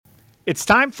It's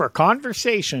time for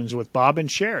Conversations with Bob and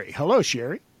Sherry. Hello,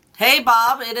 Sherry. Hey,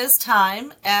 Bob, it is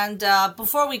time. And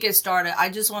before we get started, I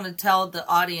just want to tell the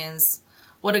audience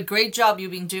what a great job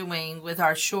you've been doing with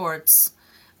our shorts.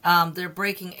 They're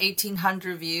breaking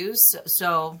 1,800 views.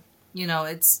 So,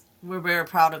 we're very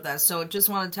proud of that. So just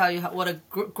want to tell you what a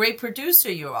great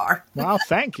producer you are. Well,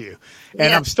 thank you.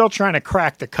 And I'm still trying to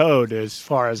crack the code as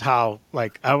far as how,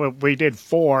 we did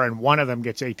 4 and one of them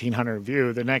gets 1,800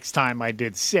 views. The next time I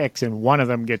did 6 and one of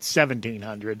them gets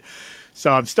 1,700.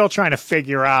 So I'm still trying to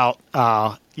figure out,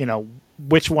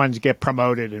 which ones get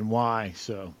promoted and why.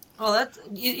 So. Well, that's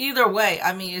either way.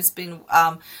 I mean, it's been,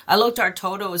 I looked, our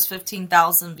total was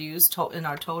 15,000 views in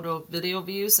our total video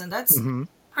views. And that's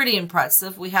pretty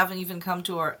impressive. We haven't even come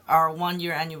to our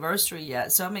 1-year anniversary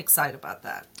yet. So I'm excited about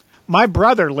that. My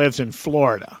brother lives in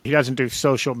Florida. He doesn't do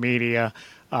social media,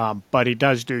 but he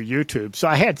does do YouTube. So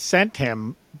I had sent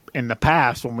him in the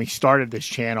past when we started this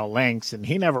channel links, and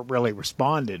he never really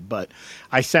responded. But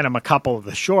I sent him a couple of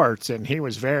the shorts, and he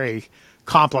was very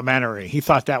complimentary. He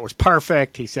thought that was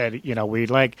perfect. He said, he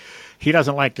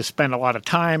doesn't like to spend a lot of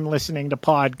time listening to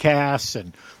podcasts,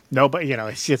 and nobody,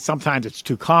 sometimes it's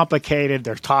too complicated.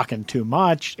 They're talking too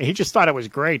much. He just thought it was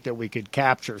great that we could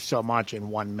capture so much in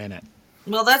 1 minute.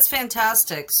 Well, that's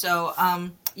fantastic. So,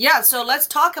 so let's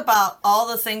talk about all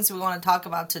the things we want to talk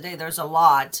about today. There's a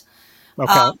lot.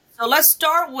 Okay. So let's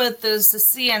start with this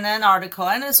CNN article,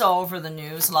 and it's all over the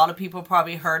news. A lot of people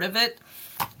probably heard of it.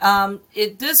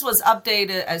 This was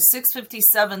updated at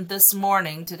 6:57 this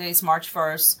morning. Today's March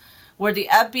 1st, where the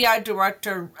FBI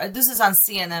director, this is on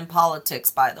CNN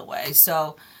Politics, by the way.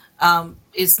 So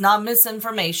it's not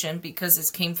misinformation because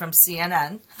it came from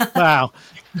CNN. Wow.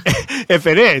 If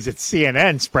it is, it's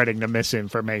CNN spreading the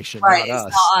misinformation, right, not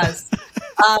us. It's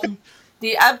not us.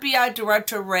 The FBI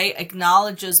Director Wray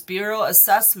acknowledges Bureau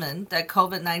assessment that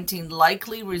COVID-19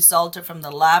 likely resulted from the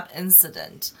lab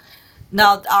incident.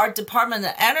 Now, our Department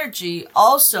of Energy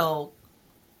also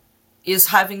is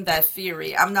having that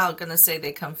theory. I'm not going to say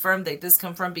they confirmed, they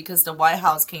disconfirmed, because the White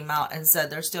House came out and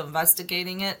said they're still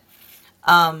investigating it.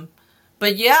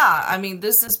 But yeah, I mean,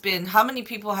 this has been, how many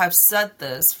people have said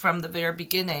this from the very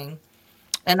beginning?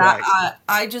 And right.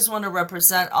 I just want to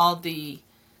represent all the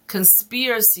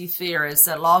conspiracy theorists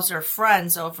that lost their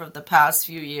friends over the past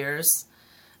few years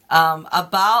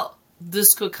about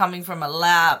this could coming from a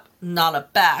lab, not a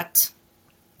bat.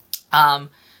 I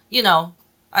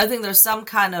think there's some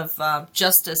kind of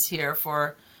justice here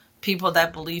for people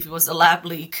that believe it was a lab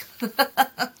leak.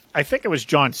 I think it was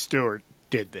Jon Stewart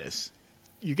did this.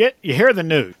 You hear the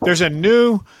news. There's a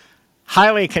new,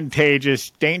 highly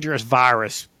contagious, dangerous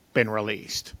virus been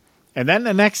released. And then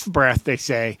the next breath, they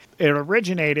say it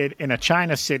originated in a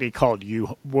China city called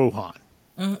Wuhan,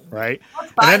 right?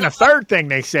 And then the third thing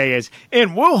they say is, in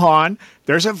Wuhan,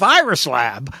 there's a virus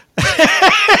lab.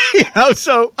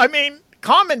 So, I mean,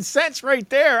 common sense right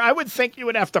there. I would think you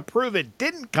would have to prove it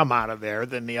didn't come out of there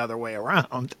than the other way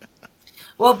around.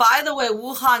 Well, by the way,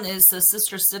 Wuhan is the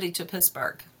sister city to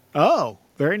Pittsburgh. Oh,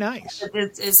 very nice.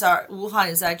 Wuhan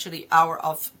is actually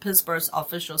Pittsburgh's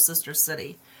official sister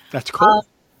city. That's cool.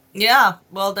 Yeah,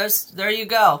 well, there you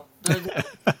go.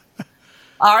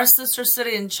 Our sister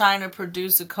city in China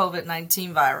produced a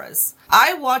COVID-19 virus.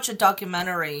 I watched a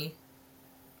documentary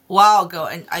a while ago,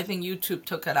 and I think YouTube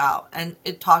took it out, and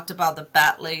it talked about the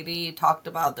bat lady, it talked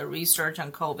about the research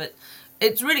on COVID.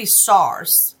 It's really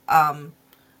SARS, and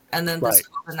then this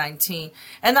COVID-19.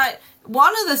 And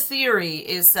one of the theory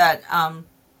is that,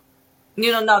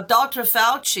 now Dr.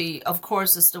 Fauci, of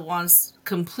course, is the ones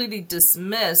completely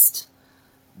dismissed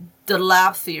the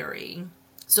lab theory.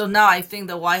 So now I think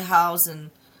the White House and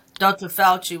Dr.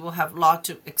 Fauci will have a lot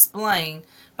to explain.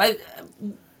 But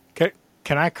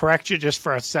can I correct you just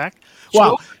for a sec? Sure.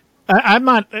 Well, I'm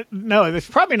not. No, it's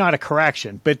probably not a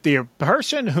correction. But the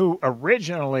person who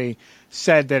originally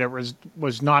said that it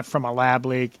was not from a lab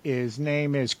leak, his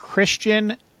name is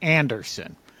Christian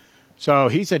Andersen. So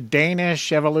he's a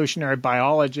Danish evolutionary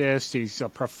biologist. He's a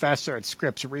professor at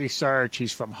Scripps Research.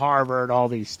 He's from Harvard, all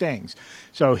these things.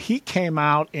 So he came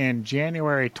out in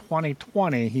January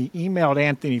 2020. He emailed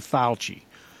Anthony Fauci.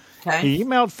 Okay. He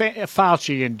emailed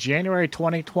Fauci in January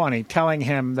 2020 telling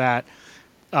him that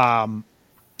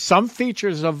some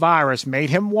features of virus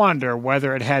made him wonder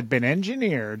whether it had been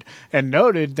engineered, and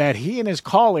noted that he and his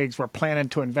colleagues were planning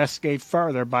to investigate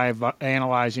further by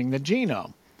analyzing the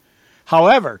genome.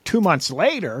 However, 2 months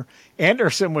later,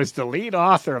 Andersen was the lead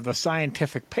author of the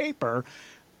scientific paper,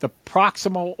 The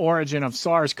Proximal Origin of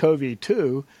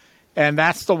SARS-CoV-2, and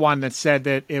that's the one that said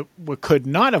that it could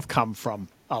not have come from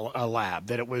a lab,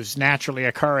 that it was naturally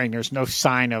occurring. There's no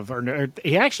sign of,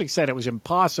 he actually said it was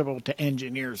impossible to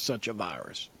engineer such a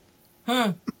virus.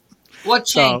 What changed?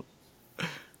 So,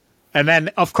 and then,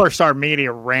 of course, our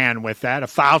media ran with that.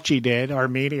 Fauci did. Our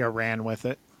media ran with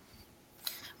it.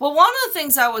 Well, one of the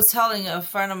things I was telling a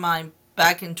friend of mine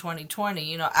back in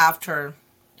 2020, after,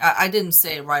 I didn't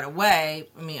say it right away.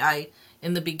 I mean,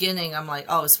 in the beginning, I'm like,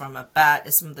 oh, it's from a bat.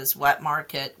 It's from this wet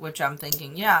market, which I'm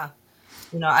thinking, yeah,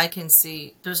 I can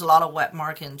see there's a lot of wet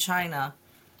market in China.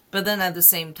 But then at the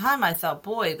same time, I thought,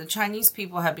 boy, the Chinese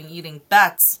people have been eating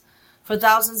bats for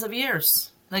thousands of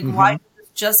years. Like, why did this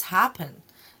just happen?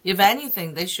 If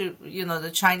anything, they should,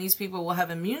 the Chinese people will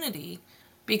have immunity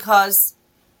because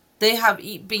they have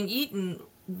been eating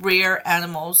rare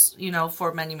animals,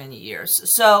 for many, many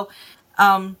years. So,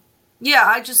 yeah,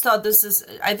 I just thought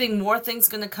I think more things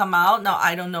going to come out. Now,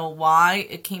 I don't know why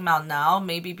it came out now.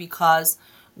 Maybe because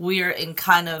we're in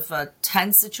kind of a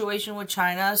tense situation with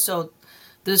China. So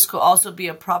this could also be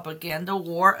a propaganda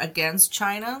war against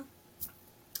China,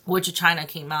 which China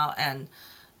came out and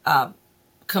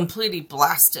completely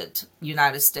blasted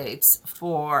United States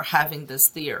for having this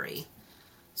theory.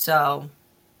 So,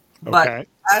 but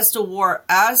as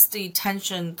the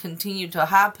tension continued to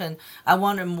happen, I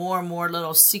wonder more and more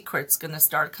little secrets going to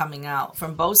start coming out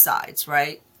from both sides,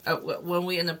 right? When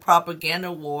we're in a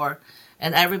propaganda war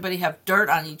and everybody have dirt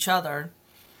on each other,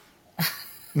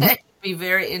 it'd be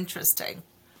very interesting.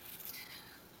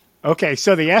 Okay,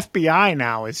 so the FBI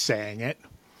now is saying it.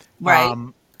 Right.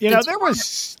 There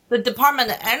was... The Department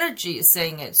of Energy is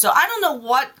saying it. So I don't know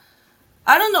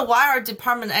why our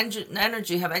Department of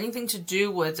Energy have anything to do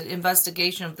with the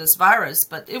investigation of this virus,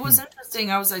 but it was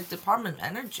interesting. I was like, Department of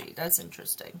Energy, that's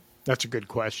interesting. That's a good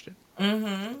question.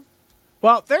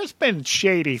 Well, there's been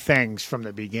shady things from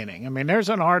the beginning. I mean, there's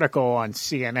an article on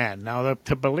CNN. Now,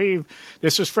 to believe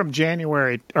this was from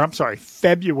February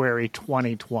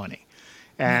 2020.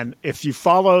 And if you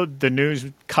followed the news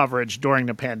coverage during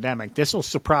the pandemic, this will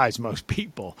surprise most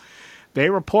people.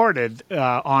 They reported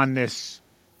on this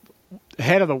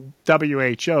head of the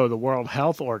WHO, the World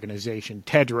Health Organization,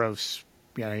 Tedros,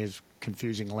 his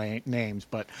confusing names,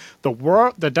 but the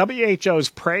WHO's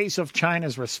praise of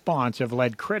China's response have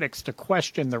led critics to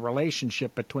question the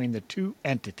relationship between the two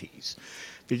entities.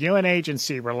 The UN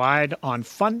agency relied on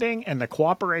funding and the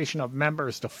cooperation of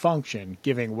members to function,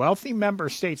 giving wealthy member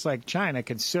states like China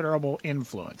considerable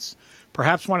influence.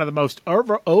 Perhaps one of the most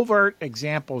overt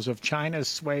examples of China's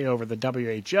sway over the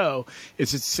WHO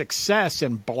is its success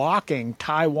in blocking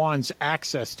Taiwan's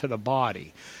access to the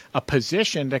body, a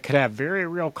position that could have very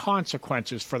real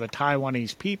consequences for the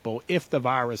Taiwanese people if the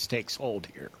virus takes hold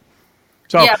here.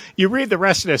 So you read the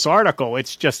rest of this article,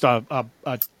 it's just a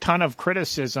ton of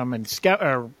criticism and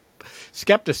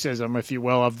skepticism, if you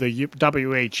will, of the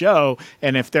WHO,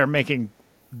 and if they're making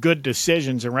good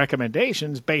decisions and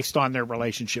recommendations based on their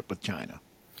relationship with China.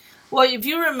 Well, if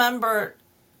you remember,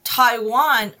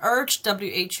 Taiwan urged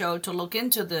WHO to look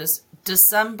into this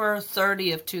December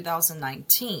 30th,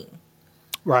 2019.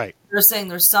 Right. They're saying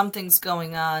there's some things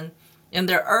going on, and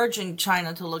they're urging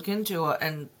China to look into it,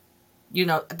 and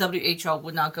WHO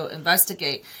would not go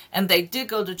investigate. And they did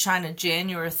go to China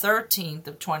January 13th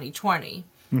of 2020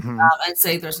 and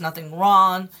say there's nothing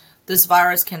wrong. This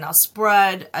virus cannot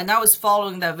spread. And I was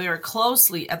following that very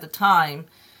closely at the time.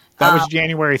 That was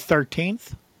January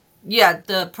 13th? Yeah,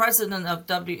 the president of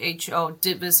WHO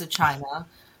did visit China.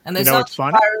 And they it's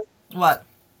funny? What?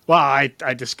 Well, I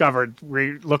discovered,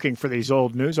 looking for these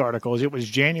old news articles, it was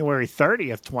January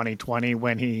 30th, 2020,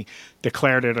 when he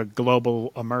declared it a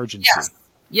global emergency.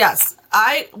 Yes.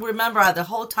 I remember the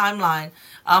whole timeline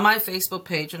on my Facebook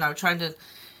page, and I was trying to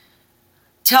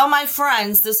tell my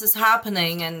friends this is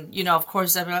happening. And, of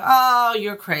course, they'd be like, oh,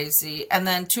 you're crazy. And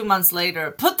then 2 months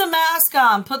later, put the mask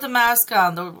on.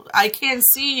 I can't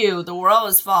see you. The world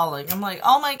is falling. I'm like,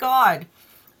 oh, my God.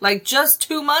 Like, just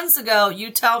 2 months ago,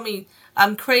 you tell me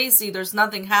I'm crazy, there's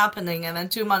nothing happening, and then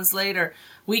 2 months later,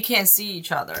 we can't see each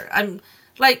other. I'm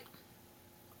like,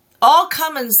 all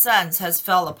common sense has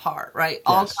fell apart, right? Yes.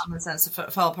 All common sense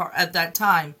fell apart at that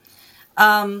time.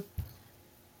 I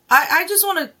just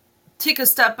want to take a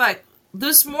step back.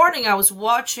 This morning, I was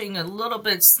watching a little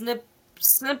bit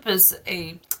snippets.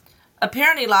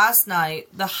 Apparently last night,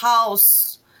 the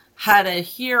House had a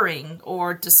hearing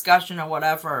or discussion or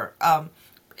whatever.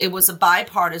 It was a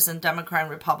bipartisan Democrat and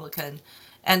Republican,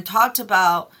 and talked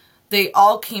about they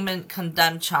all came and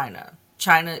condemned China.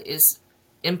 China is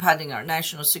impacting our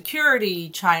national security.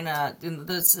 China,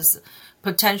 this is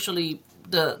potentially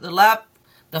the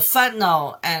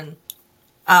fentanyl and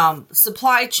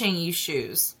supply chain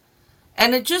issues.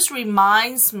 And it just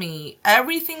reminds me,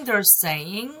 everything they're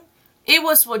saying, it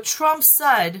was what Trump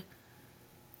said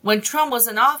when Trump was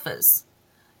in office.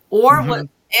 Or when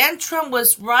Trump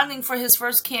was running for his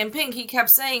first campaign, he kept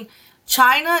saying,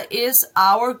 China is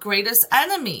our greatest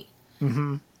enemy.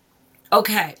 Mm-hmm.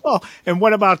 Okay. Oh, and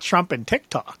what about Trump and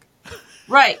TikTok?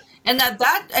 Right. And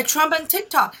at Trump and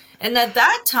TikTok. And at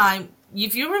that time,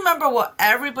 if you remember what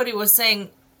everybody was saying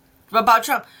about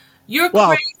Trump, you're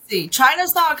crazy.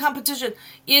 China's not our competition.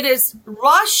 It is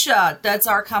Russia that's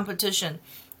our competition.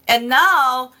 And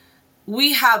now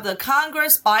we have the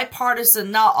Congress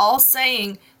bipartisan now all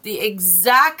saying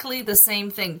exactly the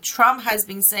same thing Trump has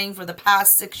been saying for the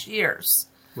past 6 years.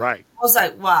 Right. I was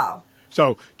like, wow.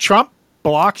 So Trump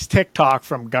blocks TikTok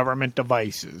from government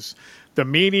devices. The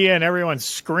media and everyone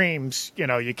screams,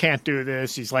 you can't do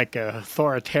this. He's like an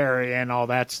authoritarian, all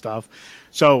that stuff.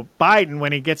 So Biden,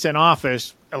 when he gets in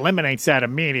office, eliminates that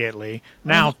immediately.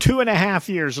 Now, 2.5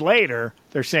 years later,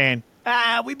 they're saying,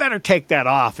 we better take that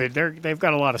off. They've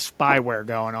got a lot of spyware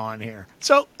going on here.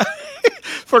 So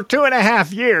for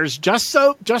 2.5 years,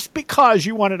 just because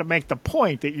you wanted to make the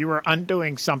point that you were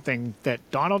undoing something that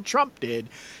Donald Trump did,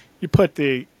 you put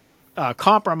the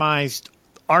compromised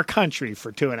our country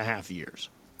for 2.5 years.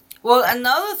 Well,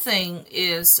 another thing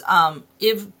is,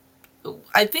 if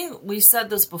I think we said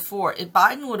this before, if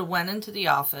Biden would have went into the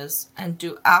office and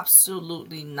do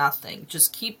absolutely nothing,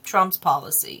 just keep Trump's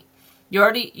policy,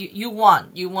 you won.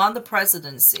 You won the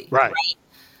presidency. Right.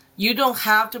 You don't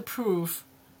have to prove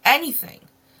anything,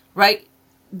 right?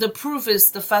 The proof is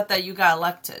the fact that you got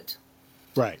elected.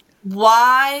 Right.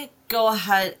 Why go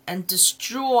ahead and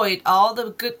destroy all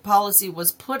the good policy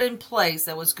was put in place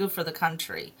that was good for the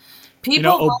country?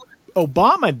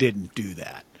 Obama didn't do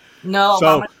that. No,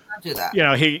 so, Obama did not do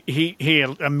that. He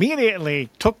immediately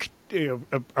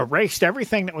erased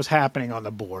everything that was happening on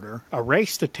the border,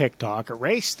 erased the TikTok,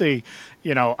 erased the,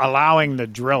 allowing the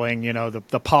drilling,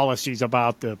 the policies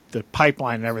about the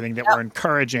pipeline and everything that were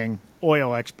encouraging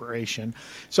oil exploration.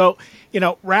 So,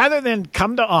 rather than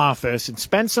come to office and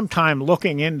spend some time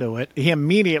looking into it, he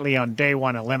immediately on day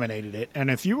one eliminated it.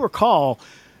 And if you recall,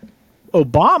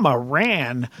 Obama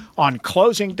ran on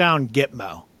closing down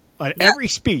Gitmo. On every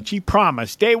speech, he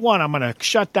promised, day one, I'm going to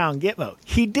shut down Gitmo.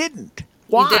 He didn't.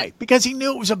 Why? Because he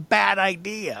knew it was a bad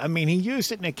idea. I mean, he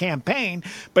used it in a campaign,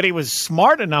 but he was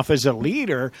smart enough as a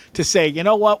leader to say, you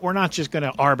know what, we're not just going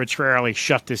to arbitrarily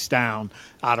shut this down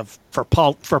for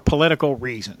political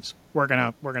reasons. We're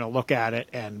gonna look at it,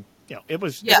 and it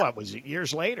was what was it?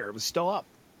 Years later, it was still up.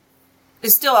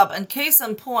 It's still up. And case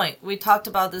in point, we talked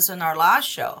about this in our last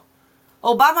show.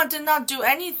 Obama did not do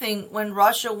anything when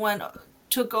Russia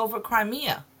took over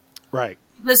Crimea. Right.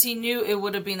 Because he knew it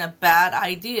would have been a bad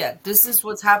idea. This is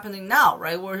what's happening now,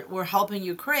 right? We're helping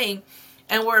Ukraine,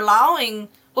 and we're allowing.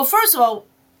 Well, first of all,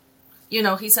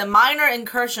 he said minor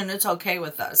incursion. It's okay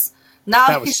with us. Now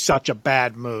that was such a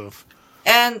bad move.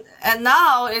 And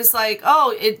now it's like,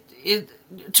 it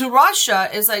to Russia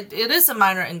is like it is a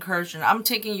minor incursion. I'm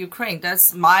taking Ukraine.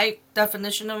 That's my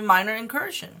definition of a minor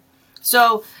incursion.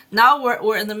 So now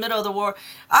we're in the middle of the war.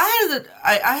 I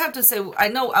have to say, I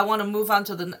know I want to move on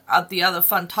to the other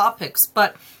fun topics,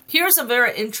 but here's a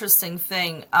very interesting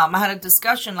thing. I had a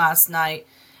discussion last night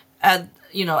at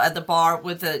the bar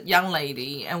with a young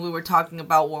lady, and we were talking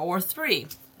about World War III.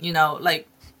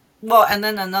 And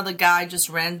then another guy, just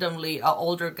randomly, an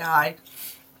older guy.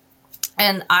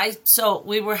 And so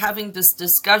we were having this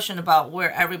discussion about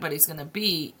where everybody's going to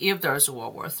be if there's a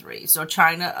World War III. So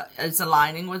China is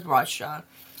aligning with Russia.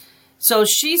 So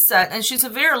she said, and she's a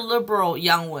very liberal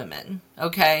young woman,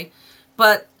 okay?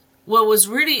 But what was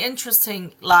really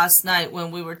interesting last night when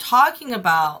we were talking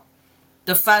about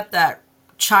the fact that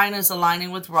China is aligning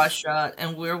with Russia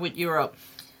and we're with Europe,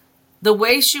 the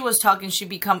way she was talking, she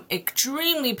become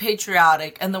extremely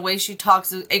patriotic. And the way she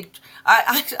talks, I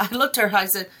looked at her, I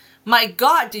said, my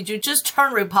God, did you just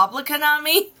turn Republican on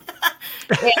me?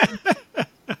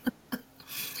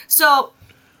 So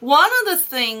one of the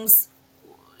things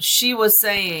she was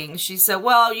saying, she said,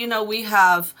 well, we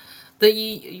have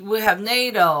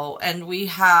NATO and we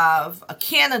have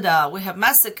Canada, we have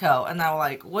Mexico. And I'm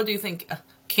like, what do you think?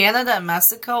 Canada and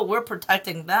Mexico, we're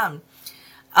protecting them.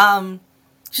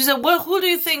 She said, well, who do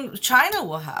you think China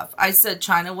will have? I said,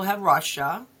 China will have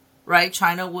Russia, right?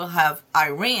 China will have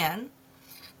Iran.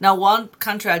 Now, one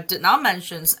country I did not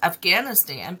mention is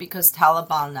Afghanistan, because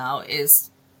Taliban now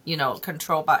is,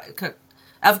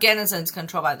 Afghanistan is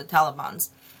controlled by the Taliban.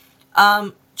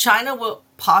 China will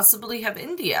possibly have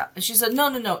India. And she said,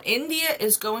 no, India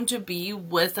is going to be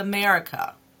with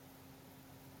America.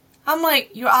 I'm like,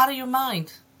 you're out of your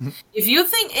mind. If you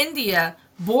think India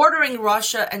bordering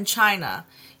Russia and China.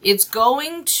 It's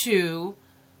going to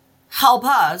help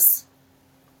us,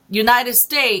 United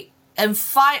States, and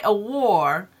fight a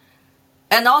war.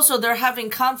 And also they're having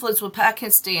conflicts with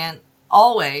Pakistan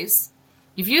always.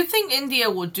 If you think India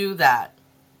would do that,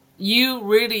 you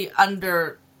really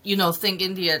think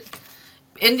Indian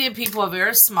people are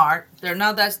very smart. They're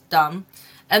not that dumb.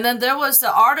 And then there was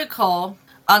the article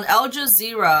on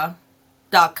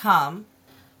aljazeera.com,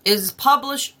 is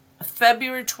published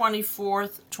February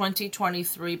 24th,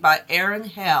 2023 by Aaron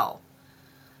Hale.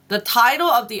 The title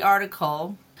of the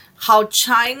article, How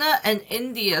China and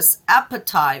India's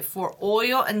Appetite for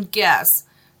Oil and Gas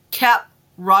Kept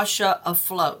Russia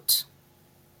Afloat.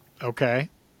 Okay.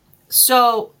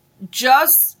 So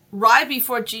just right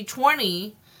before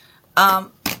G20,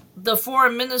 the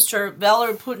foreign minister,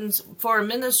 Vladimir Putin's foreign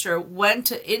minister, went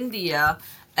to India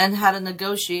and had a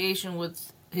negotiation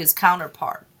with his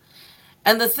counterpart.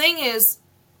 And the thing is,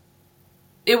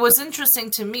 it was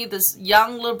interesting to me, this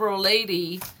young liberal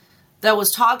lady that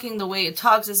was talking the way it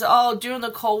talks is, during the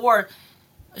Cold War,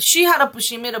 she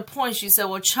made a point. She said,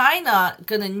 well, China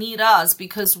gonna need us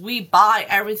because we buy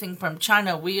everything from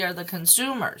China. We are the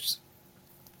consumers.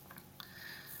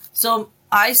 So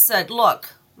I said,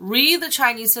 look, read the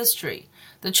Chinese history.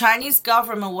 The Chinese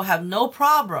government will have no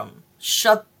problem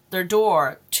shut their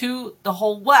door to the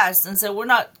whole West and say, we're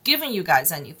not giving you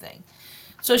guys anything.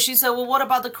 So she said, well, what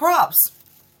about the crops?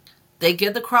 They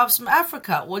get the crops from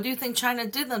Africa. What do you think China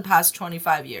did in the past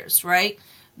 25 years, right?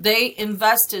 They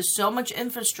invested so much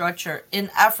infrastructure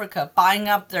in Africa, buying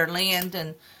up their land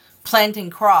and planting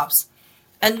crops.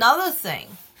 Another thing,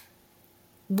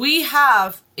 we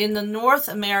have in the North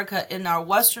America, in our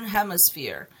Western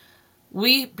Hemisphere,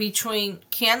 between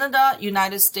Canada,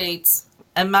 United States,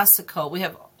 and Mexico, we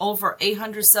have over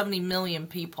 870 million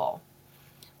people.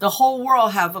 The whole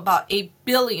world have about 8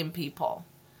 billion people.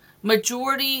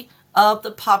 Majority of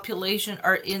the population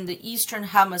are in the Eastern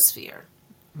Hemisphere.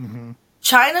 Mm-hmm.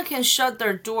 China can shut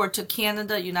their door to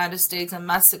Canada, United States, and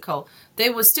Mexico. They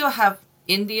would still have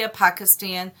India,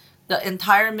 Pakistan, the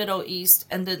entire Middle East,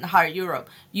 and the entire Europe.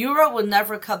 Europe would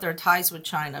never cut their ties with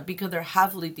China because they're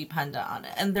heavily dependent on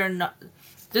it. And they're not,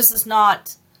 this is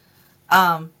not,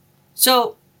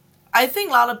 so I think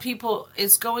a lot of people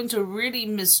is going to really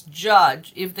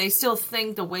misjudge if they still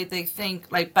think the way they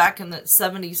think, like back in the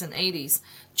 70s and 80s.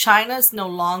 China is no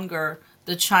longer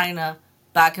the China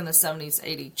back in the 70s,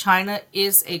 80s. China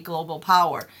is a global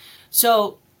power.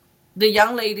 So the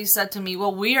young lady said to me,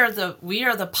 well, we are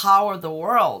the power of the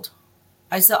world.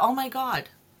 I said, oh my God.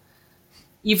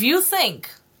 If you think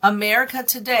America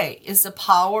today is the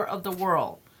power of the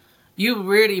world, you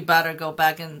really better go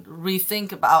back and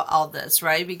rethink about all this,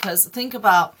 right? Because think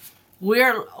about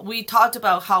we talked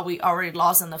about how we already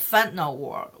lost in the fentanyl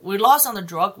war. We lost on the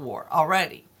drug war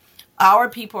already. Our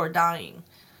people are dying,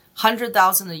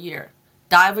 100,000 a year,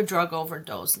 die of a drug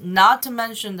overdose. Not to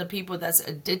mention the people that's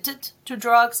addicted to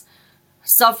drugs,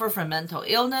 suffer from mental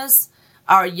illness.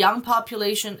 Our young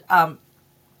population,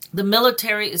 the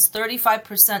military is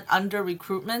 35% under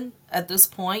recruitment at this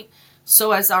point.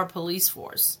 So as our police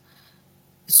force.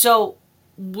 So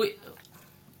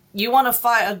you want to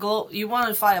fight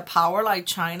a power like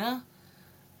China?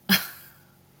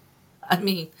 I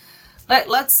mean,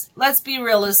 let's be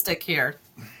realistic here.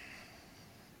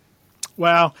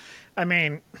 Well, I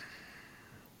mean,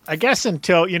 I guess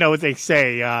until what they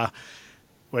say,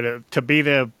 to be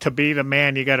the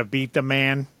man, you got to beat the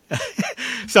man.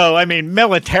 So, I mean,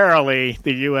 militarily,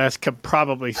 the U.S. could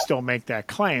probably still make that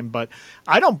claim, but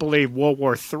I don't believe World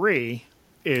War III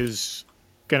is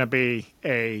going to be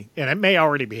and it may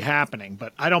already be happening,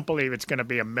 but I don't believe it's going to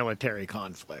be a military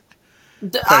conflict.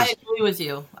 I agree with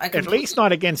you. At least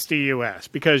not against the U.S.,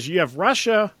 because you have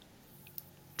Russia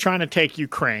trying to take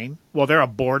Ukraine. Well, they're a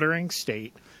bordering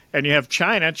state. And you have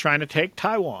China trying to take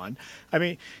Taiwan. I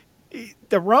mean,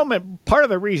 part of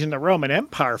the reason the Roman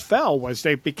Empire fell was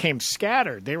they became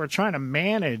scattered. They were trying to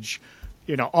manage,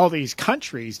 all these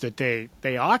countries that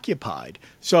they occupied.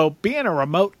 So being a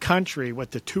remote country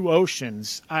with the two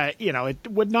oceans, it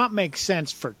would not make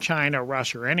sense for China,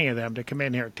 Russia, or any of them to come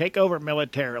in here, take over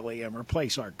militarily, and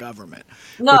replace our government.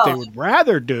 No. What they would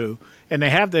rather do, and they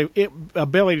have the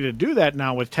ability to do that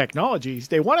now with technologies,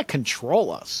 they want to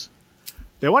control us.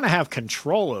 They want to have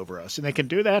control over us, and they can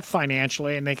do that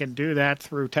financially, and they can do that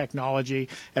through technology,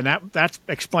 and that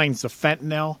explains the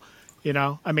fentanyl.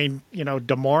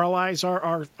 Demoralize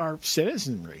our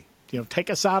citizenry.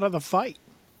 Take us out of the fight.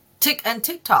 And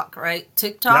TikTok, right?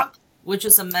 TikTok, which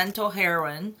is a mental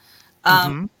heroin.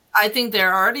 I think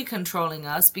they're already controlling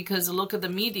us because look at the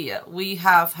media. We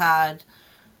have had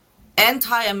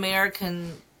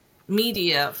anti-American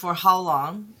media for how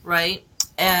long, right?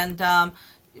 And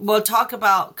we'll talk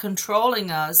about controlling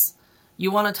us.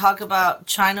 You want to talk about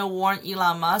China warned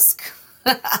Elon Musk?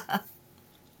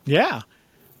 Yeah.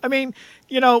 I mean,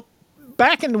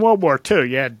 back in World War II,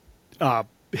 you had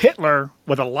Hitler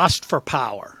with a lust for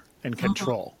power and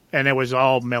control, and it was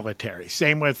all military.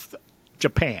 Same with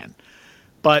Japan.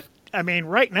 But, I mean,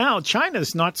 right now,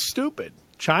 China's not stupid.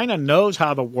 China knows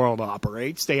how the world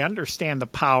operates. They understand the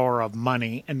power of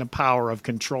money and the power of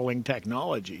controlling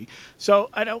technology. So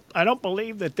I don't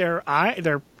believe that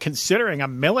they're considering a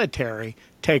military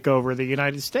takeover of the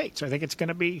United States. I think it's going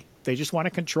to be they just want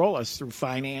to control us through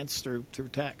finance, through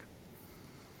tech.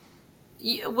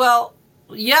 Well,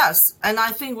 yes, and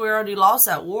I think we already lost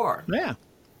that war. Yeah.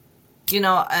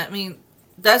 I mean,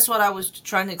 that's what I was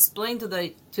trying to explain to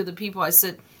the people. I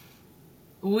said,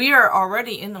 we are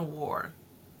already in a war.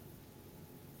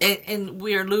 And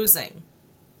we are losing.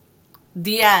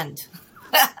 The end.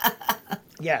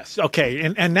 Yes. Okay.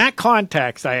 In that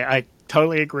context, I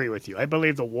totally agree with you. I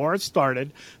believe the war has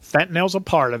started. Fentanyl's a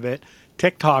part of it.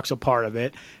 TikTok's a part of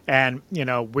it. And,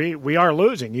 we are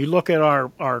losing. You look at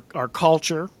our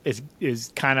culture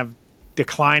is kind of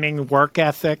declining, work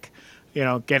ethic,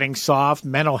 getting soft,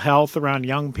 mental health around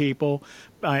young people.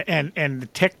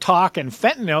 And TikTok and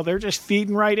fentanyl, they're just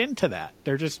feeding right into that.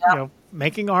 They're just,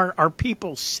 making our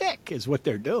people sick is what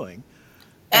they're doing.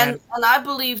 And I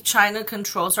believe China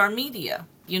controls our media.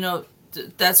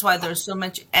 That's why there's so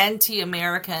much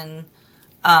anti-American.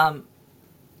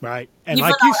 Right. And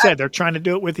like you said, they're trying to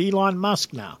do it with Elon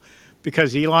Musk now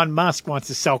because Elon Musk wants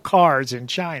to sell cars in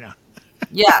China.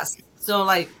 Yes.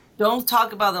 So, don't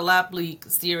talk about the lab leak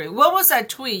theory. What was that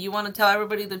tweet? You want to tell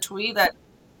everybody the tweet that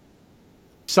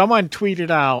someone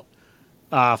tweeted out,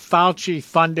 Fauci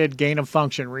funded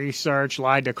gain-of-function research,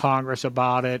 lied to Congress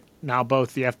about it. Now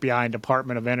both the FBI and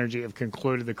Department of Energy have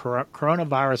concluded the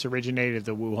coronavirus originated at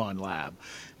the Wuhan lab.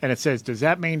 And it says, does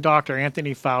that mean Dr.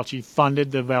 Anthony Fauci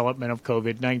funded the development of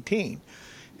COVID-19?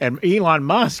 And Elon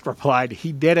Musk replied,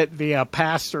 he did it via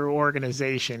pass-through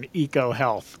organization,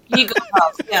 EcoHealth.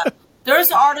 EcoHealth, yeah. There's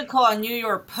an article on New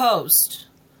York Post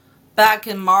back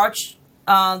in March.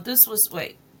 This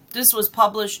was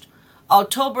published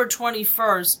October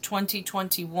 21st,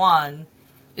 2021.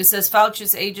 It says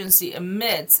Fauci's agency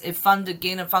admits it funded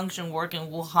gain-of-function work in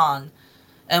Wuhan.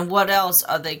 And what else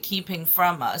are they keeping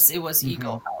from us? It was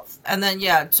EcoHealth. And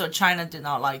then, so China did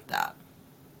not like that.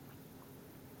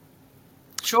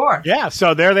 Sure. Yeah,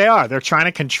 so there they are. They're trying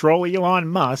to control Elon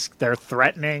Musk. They're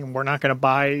threatening, we're not going to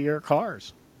buy your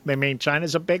cars. I mean,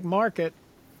 China's a big market.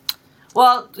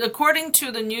 Well, according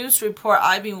to the news report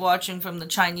I've been watching from the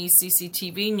Chinese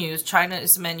CCTV news, China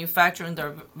is manufacturing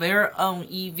their very own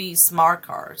EV smart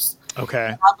cars.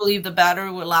 Okay. I believe the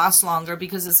battery will last longer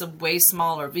because it's a way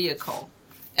smaller vehicle.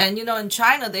 And, in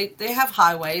China, they have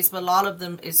highways, but a lot of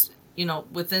them is,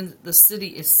 within the city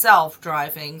itself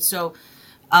driving. So,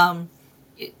 China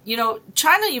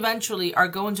eventually are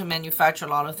going to manufacture a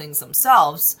lot of things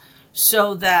themselves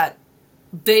so that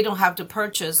they don't have to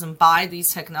purchase and buy these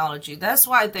technology. That's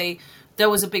why there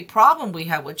was a big problem we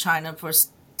had with China for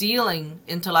stealing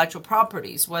intellectual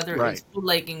properties, whether it's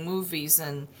bootlegging movies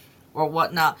or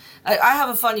whatnot. I have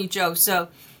a funny joke. So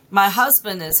my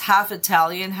husband is half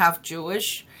Italian, half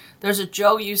Jewish. There's a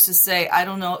joke used to say, I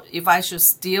don't know if I should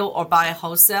steal or buy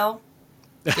wholesale.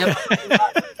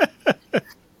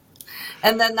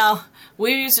 And then now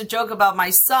we used to joke about my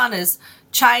son is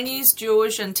Chinese,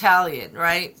 Jewish, and Italian,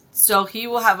 right? So he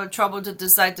will have a trouble to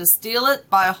decide to steal it,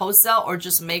 buy a wholesale, or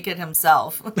just make it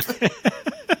himself.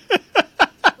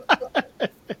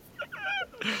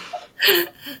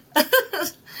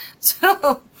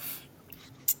 So,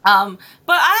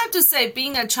 but I have to say,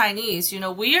 being a Chinese,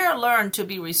 we are learned to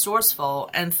be resourceful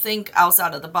and think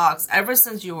outside of the box ever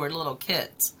since you were little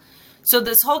kids. So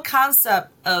this whole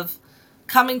concept of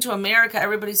coming to America,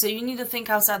 everybody say, you need to think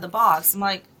outside the box. I'm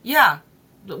like, yeah,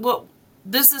 well,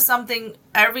 this is something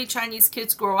every Chinese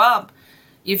kids grow up.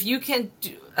 If you can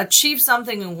achieve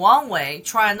something in one way,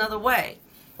 try another way.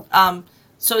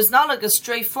 So it's not like a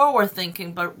straightforward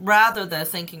thinking, but rather they're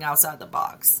thinking outside the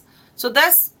box. So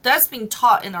that's being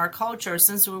taught in our culture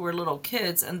since we were little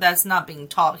kids, and that's not being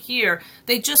taught here.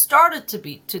 They just started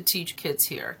to teach kids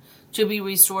here to be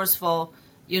resourceful,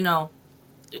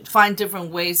 find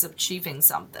different ways of achieving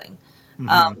something.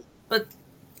 But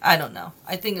I don't know.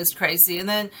 I think it's crazy. And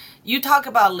then you talk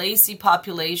about lazy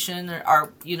population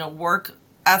or work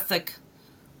ethic,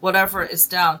 whatever is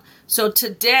down. So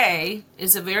today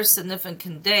is a very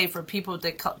significant day for people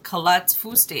that collect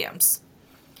food stamps.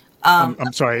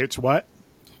 I'm sorry, it's what?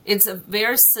 It's a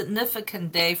very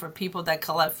significant day for people that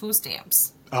collect food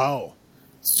stamps. Oh.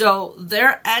 So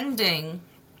they're ending,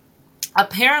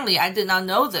 apparently, I did not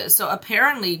know this. So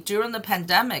apparently during the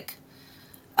pandemic,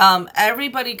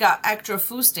 everybody got extra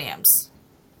food stamps.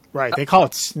 Right. They call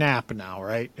it SNAP now,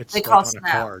 right? It's They like call on it a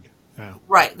SNAP. card. Yeah.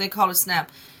 Right. They call it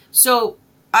SNAP. So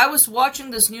I was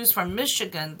watching this news from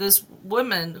Michigan. This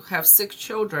woman who has 6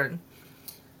 children.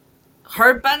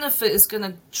 Her benefit is going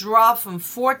to drop from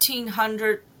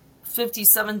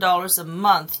 $1,457 a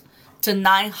month to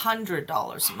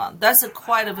 $900 a month. That's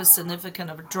quite of a significant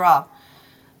of a drop.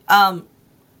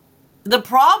 The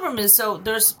problem is, so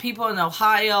there's people in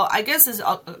Ohio. I guess it's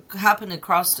happened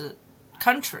across the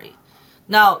country.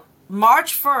 Now,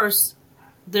 March 1st,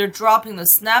 they're dropping the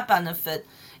SNAP benefit,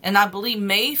 and I believe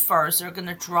May 1st, they're going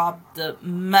to drop the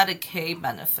Medicaid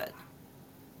benefit.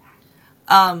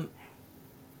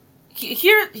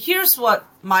 Here's what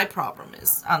my problem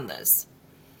is on this.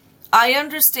 I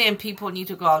understand people need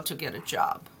to go out to get a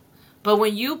job. But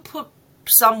when you put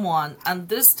someone on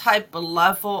this type of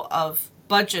level of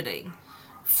budgeting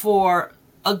for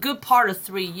a good part of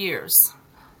 3 years,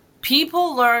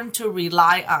 people learn to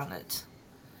rely on it.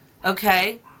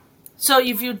 Okay? So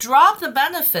if you drop the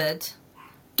benefit,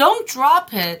 don't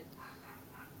drop it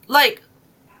like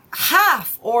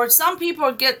half, or some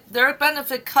people get their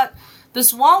benefit cut.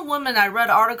 This one woman, I read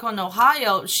an article in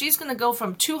Ohio, she's going to go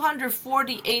from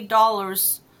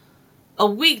 $248 a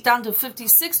week down to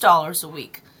 $56 a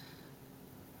week.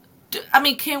 I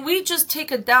mean, can we just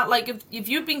take it down? Like, if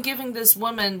you've been giving this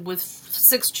woman with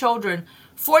 6 children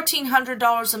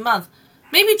 $1,400 a month,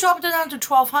 maybe drop it down to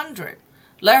 $1,200.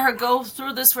 Let her go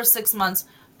through this for 6 months,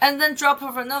 and then drop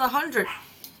her for another $100.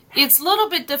 It's a little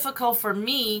bit difficult for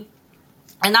me,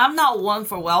 and I'm not one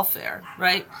for welfare,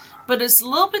 right? But it's a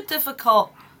little bit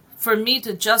difficult for me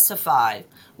to justify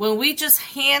when we just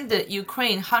handed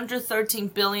Ukraine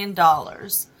 $113 billion.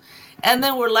 And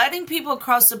then we're letting people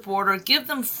across the border, give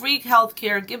them free health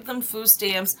care, give them food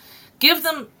stamps,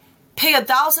 pay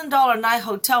 $1,000 a night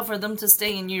hotel for them to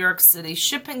stay in New York City,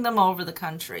 shipping them over the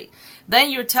country. Then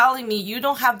you're telling me you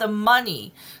don't have the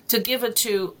money to give it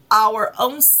to our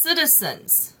own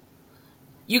citizens.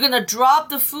 You're going to drop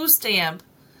the food stamp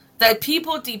that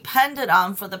people depended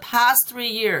on for the past 3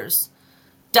 years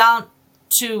down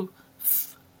to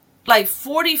like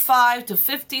 45 to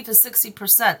 50 to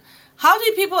 60%. How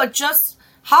do people adjust?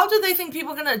 How do they think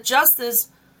people are going to adjust this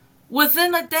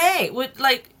within a day?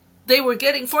 They were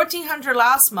getting $1,400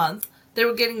 last month. They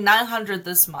were getting $900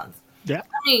 this month. Yeah.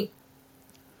 I mean,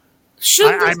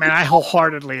 I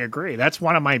wholeheartedly agree. That's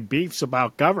one of my beefs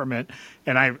about government,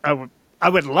 and I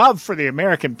would love for the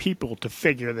American people to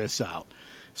figure this out.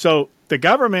 So the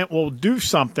government will do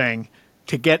something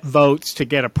to get votes, to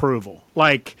get approval.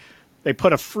 Like they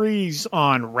put a freeze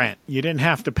on rent. You didn't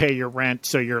have to pay your rent,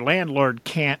 so your landlord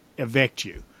can't evict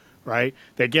you, right?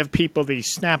 They give people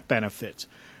these SNAP benefits.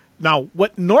 Now,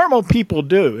 what normal people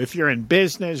do, if you're in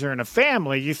business or in a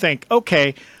family, you think,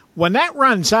 okay, when that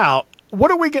runs out,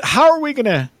 how are we going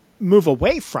to move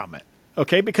away from it?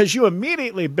 Okay, because you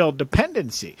immediately build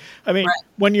dependency. I mean, right.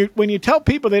 when you tell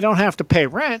people they don't have to pay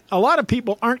rent, a lot of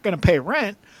people aren't going to pay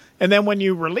rent. And then when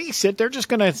you release it, they're just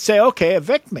going to say, okay,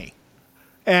 evict me.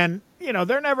 And,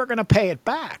 they're never going to pay it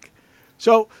back.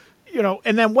 So,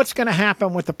 and then what's going to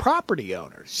happen with the property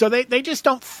owners? So they just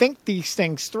don't think these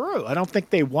things through. I don't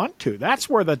think they want to. That's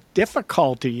where the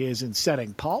difficulty is in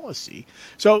setting policy.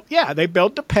 So, yeah, they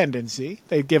build dependency.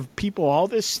 They give people all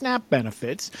this SNAP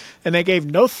benefits, and they gave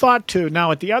no thought to,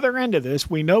 now at the other end of this,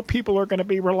 we know people are going to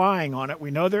be relying on it. We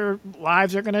know their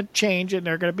lives are going to change and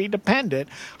they're going to be dependent.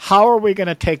 How are we going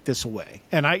to take this away?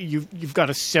 And you've got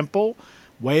a simple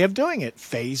way of doing it.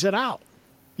 Phase it out.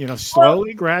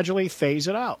 Slowly, gradually phase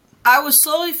it out. I would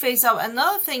slowly phase out.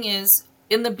 Another thing is,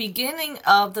 in the beginning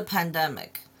of the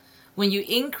pandemic, when you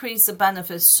increase the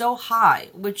benefits so high,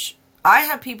 which I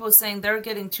have people saying they're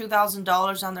getting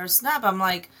 $2,000 on their SNAP. I'm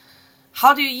like,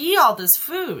 how do you eat all this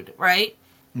food, right?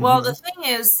 Mm-hmm. Well, the thing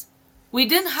is, we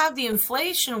didn't have the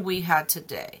inflation we had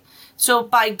today. So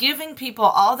by giving people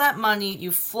all that money,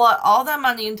 you flood all that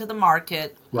money into the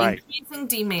market, right. Increasing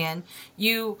demand,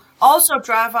 you also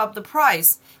drive up the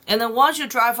price. And then once you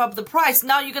drive up the price,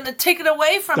 now you're going to take it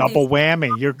away from double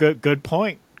whammy. You're good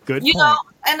point. Good point.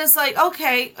 And it's like,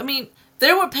 okay, I mean,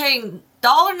 they were paying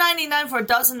 $1.99 for a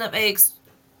dozen of eggs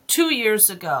 2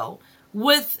 years ago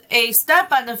with a SNAP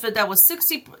benefit that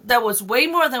was way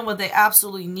more than what they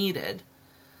absolutely needed.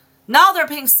 Now they're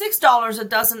paying $6 a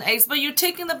dozen eggs, but you're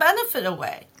taking the benefit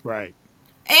away. Right.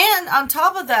 And on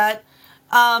top of that,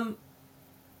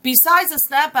 besides the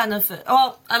SNAP benefit,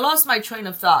 I lost my train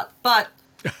of thought, but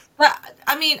But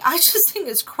I mean, I just think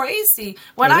it's crazy.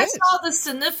 When I saw the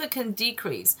significant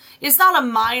decrease, it's not a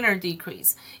minor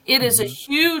decrease. It is a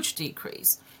huge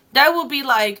decrease. That would be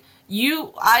like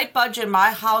I budget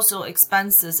my household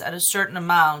expenses at a certain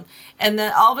amount, and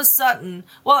then all of a sudden,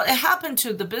 well, it happened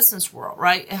to the business world,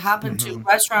 right? It happened to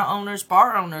restaurant owners,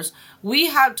 bar owners. We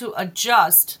have to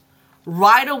adjust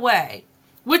right away,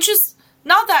 which is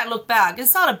not that I look back.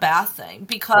 It's not a bad thing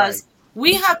because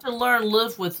we have to learn to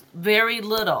live with very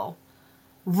little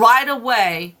right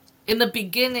away in the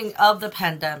beginning of the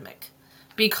pandemic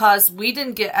because we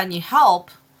didn't get any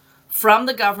help from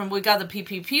the government. We got the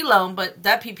PPP loan, but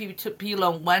that PPP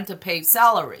loan went to pay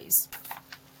salaries.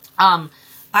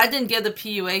 I didn't get the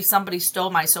PUA. Somebody stole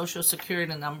my social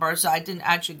security number, so I didn't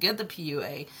actually get the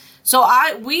PUA. So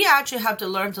we actually have to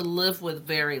learn to live with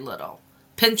very little.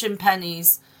 Pinching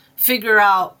pennies, figure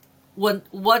out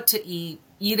what to eat,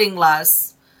 eating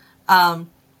less.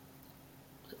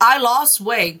 I lost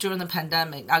weight during the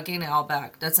pandemic. I'll gain it all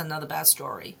back. That's another bad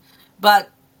story.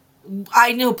 But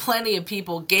I knew plenty of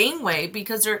people gain weight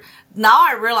because now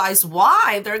I realize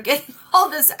why they're getting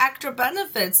all this extra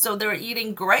benefits. So they're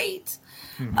eating great.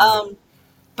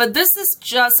 But this is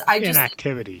just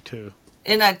inactivity too.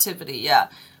 Inactivity, yeah.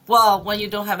 Well, when you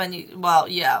don't have any,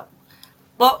 yeah.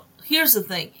 Well, here's the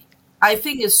thing. I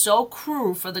think it's so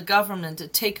cruel for the government to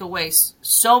take away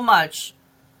so much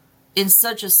in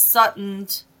such a sudden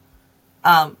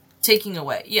taking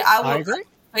away. Yeah, I agree.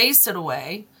 Phase it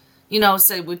away.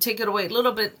 Say we take it away a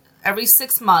little bit every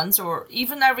 6 months or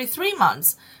even every 3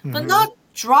 months, but not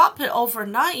drop it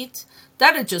overnight.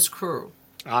 That is just cruel.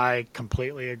 I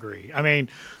completely agree. I mean,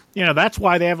 that's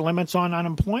why they have limits on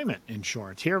unemployment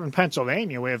insurance. Here in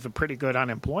Pennsylvania, we have a pretty good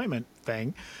unemployment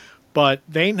thing, but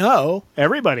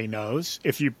everybody knows,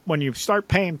 when you start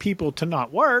paying people to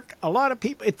not work, a lot of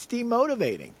people, it's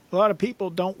demotivating. A lot of people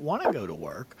don't want to go to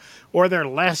work, or they're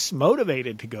less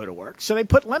motivated to go to work. So they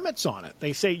put limits on it.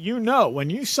 They say, when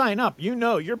you sign up,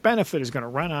 your benefit is going to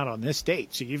run out on this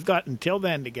date. So you've got until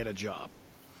then to get a job.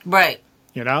 Right.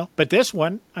 But this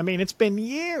one, I mean, it's been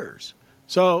years.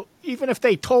 So even if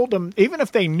they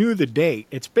knew the date,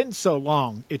 it's been so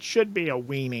long, it should be a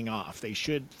weaning off. They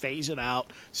should phase it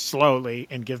out slowly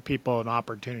and give people an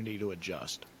opportunity to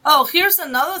adjust. Oh, here's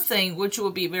another thing which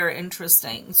will be very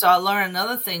interesting. So I learned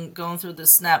another thing going through the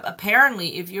SNAP.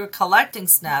 Apparently, if you're collecting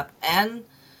SNAP and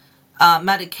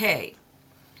Medicaid,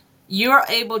 you're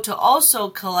able to also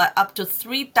collect up to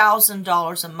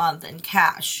 $3,000 a month in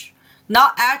cash.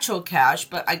 Not actual cash,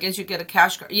 but I guess you get a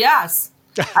cash card. Yes.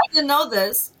 I didn't know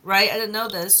this, right? I didn't know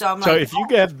this. So if you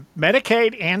get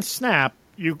Medicaid and SNAP,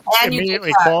 you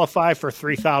immediately qualify for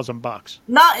 $3,000.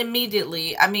 Not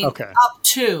immediately. I mean, up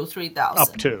to $3,000.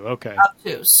 Up to, okay. Up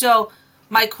to. So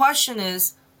my question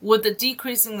is, with the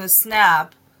decreasing the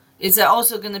SNAP, is it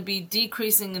also going to be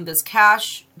decreasing in this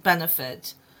cash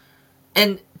benefit?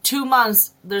 In 2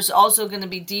 months, there's also going to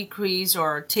be decrease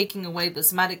or taking away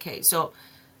this Medicaid. So,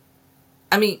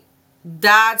 I mean,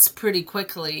 that's pretty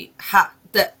quickly.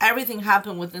 That everything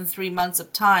happened within 3 months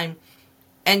of time,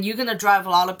 and you're going to drive a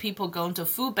lot of people going to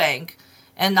food bank,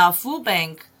 and now food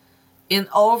bank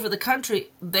all over the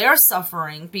country, they're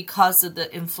suffering because of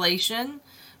the inflation,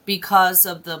 because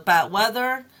of the bad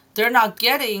weather. They're not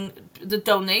getting, the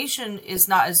donation is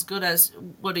not as good as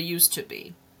what it used to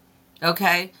be.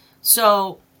 Okay,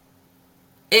 so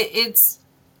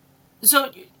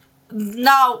so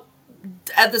now.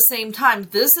 At the same time,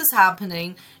 this is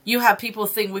happening. You have people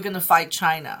think we're going to fight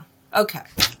China. Okay.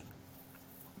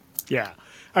 Yeah.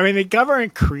 I mean, the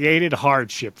government created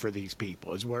hardship for these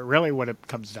people is really what it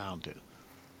comes down to.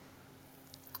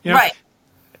 Right.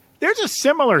 There's a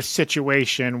similar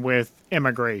situation with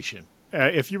immigration.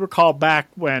 If you recall back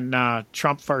when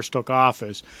Trump first took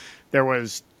office, there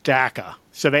was DACA.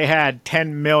 So they had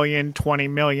 10 million, 20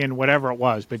 million, whatever it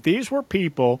was. But these were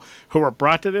people who were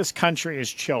brought to this country as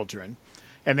children,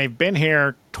 and they've been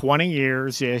here 20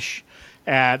 years-ish.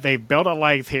 They've built a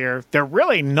life here. They're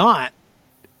really not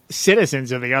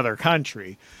citizens of the other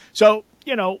country. So,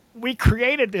 we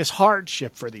created this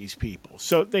hardship for these people.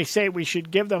 So they say we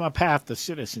should give them a path to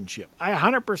citizenship. I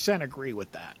 100% agree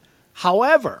with that.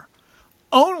 However,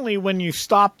 only when you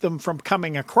stop them from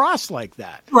coming across like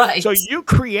that. Right. So you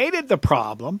created the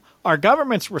problem. I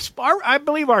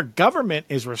believe our government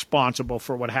is responsible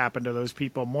for what happened to those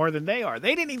people more than they are.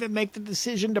 They didn't even make the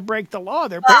decision to break the law.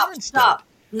 Their parents did.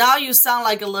 Now you sound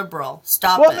like a liberal.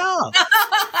 Stop it. Well, no.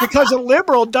 Because a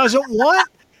liberal doesn't want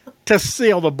to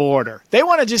seal the border. They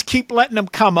want to just keep letting them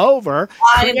come over,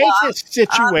 create this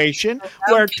situation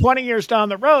where 20 years down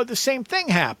the road, the same thing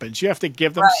happens. You have to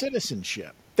give them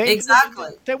citizenship. They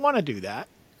want to do that.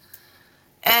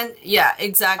 And yeah,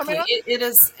 exactly. I mean,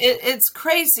 It's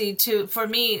crazy for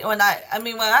me when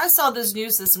I saw this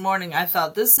news this morning, I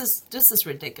thought this is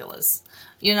ridiculous,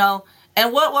 you know.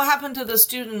 And what will happen to the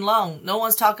student loan? No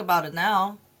one's talking about it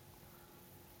now.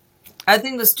 I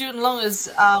think the student loan is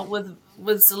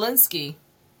with Zelensky.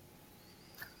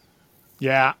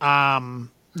 yeah,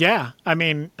 yeah. I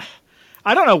mean,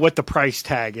 I don't know what the price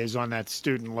tag is on that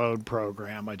student loan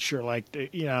program. I'd sure like to,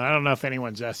 I don't know if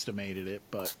anyone's estimated it,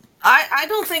 but I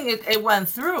don't think it went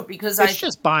through because it's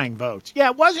just buying votes.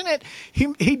 Yeah, wasn't it?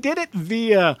 He did it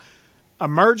via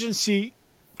emergency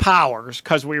powers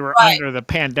because we were right. under the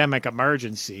pandemic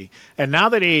emergency, and now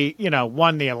that he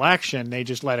won the election, they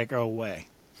just let it go away.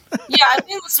 Yeah, I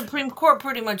think the Supreme Court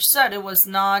pretty much said it was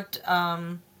not.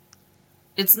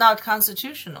 It's not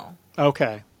constitutional.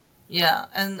 Okay. Yeah,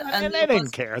 and they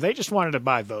didn't care. They just wanted to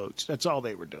buy votes. That's all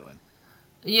they were doing.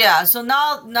 Yeah, so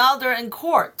now they're in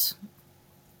court.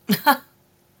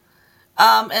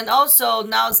 And also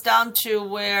now it's down to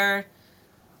where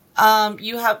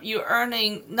you're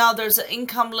earning, now there's an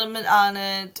income limit on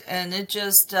it, and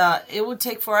it would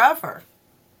take forever.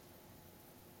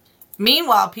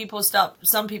 Meanwhile,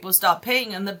 some people stop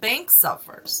paying and the bank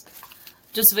suffers.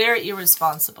 Just very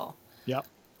irresponsible. Yep.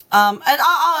 And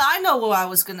I know what I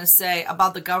was going to say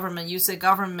about the government. You say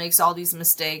government makes all these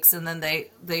mistakes and then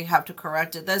they have to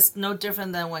correct it. That's no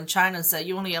different than when China said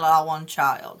you only allow one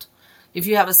child. If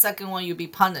you have a second one, you'll be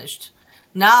punished.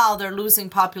 Now they're losing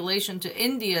population to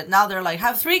India. Now they're like,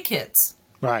 have 3 kids.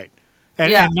 Right.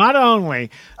 And not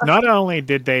only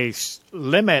did they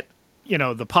limit,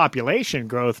 the population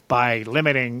growth by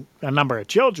limiting the number of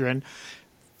children,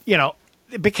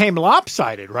 it became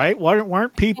lopsided, right?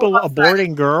 Weren't people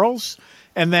aborting girls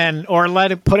and then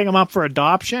putting them up for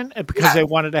adoption because they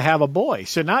wanted to have a boy?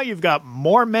 So now you've got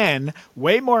more men,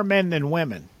 way more men than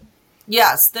women.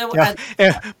 Yes.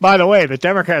 By the way, the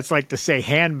Democrats like to say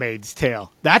Handmaid's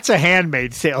Tale. That's a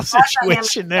Handmaid's Tale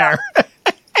situation there.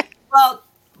 Well,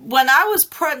 when I was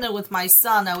pregnant with my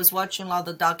son, I was watching a lot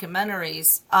of the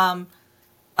documentaries.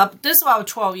 This is about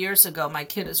 12 years ago. My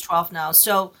kid is 12 now.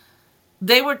 So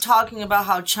they were talking about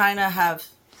how China have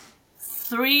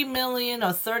 3 million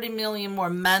or 30 million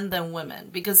more men than women.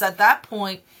 Because at that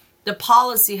point, the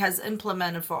policy has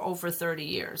implemented for over 30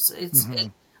 years.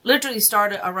 It literally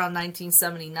started around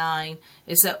 1979.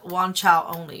 It said one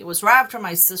child only. It was right after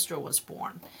my sister was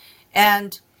born.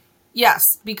 And yes,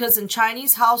 because in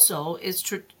Chinese household,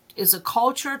 it's a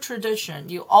culture tradition.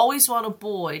 You always want a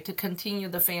boy to continue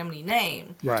the family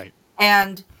name. Right.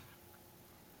 And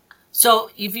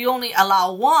so if you only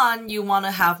allow one, you want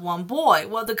to have one boy.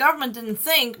 Well, the government didn't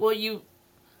think,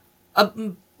 a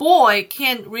boy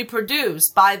can't reproduce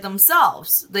by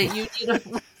themselves. You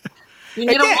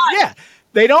need a wife. Yeah.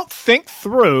 They don't think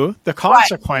through the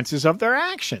consequences of their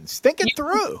actions. Think it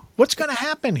through. What's going to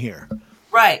happen here?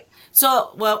 Right.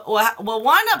 So what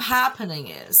wind up happening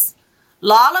is a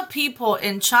lot of people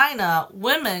in China,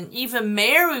 women, even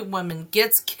married women,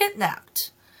 gets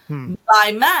kidnapped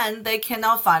by men. They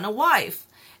cannot find a wife.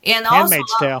 And also,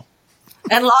 Handmaid's Tale.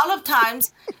 And a lot of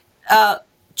times,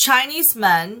 Chinese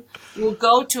men will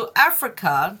go to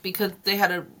Africa because they had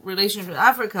a relationship with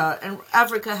Africa, and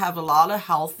Africa have a lot of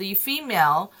healthy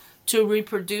female to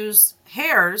reproduce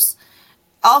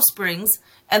offsprings,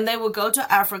 and they will go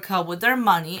to Africa with their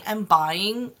money and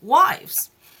buying wives.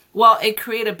 Well, it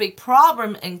created a big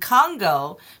problem in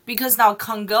Congo because now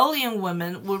Congolian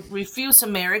women would refuse to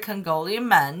marry Congolian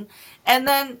men, and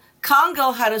then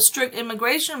Congo had a strict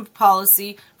immigration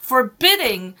policy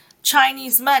forbidding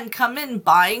Chinese men come in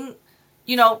buying,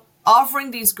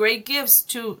 offering these great gifts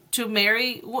to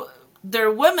marry their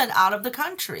women out of the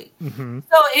country. Mm-hmm.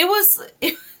 So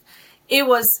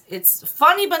it's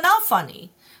funny but not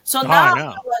funny. So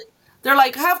now they're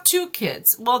like, have 2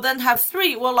 kids. Well, then have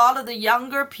 3. Well, a lot of the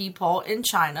younger people in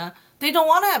China, they don't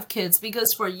want to have kids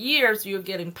because for years you're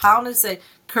getting pounded, say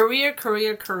career.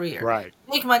 Right.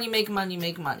 Make money, make money,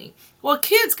 make money. Well,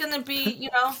 kids going to be,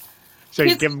 So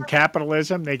you give them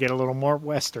capitalism, they get a little more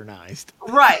westernized.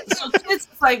 Right. So kids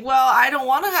it's like, well, I don't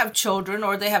want to have children,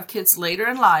 or they have kids later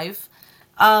in life.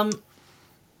 And,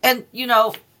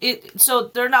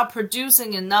 so they're not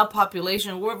producing enough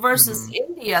population versus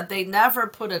India. They never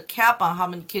put a cap on how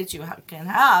many kids you can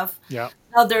have. Yeah.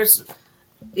 Now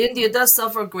India does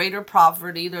suffer greater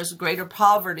poverty. There's greater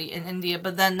poverty in India,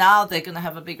 but then now they're going to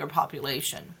have a bigger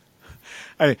population.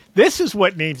 This is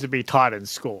what needs to be taught in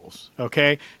schools,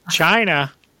 okay?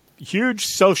 China, huge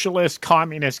socialist,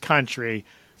 communist country,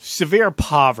 severe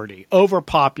poverty,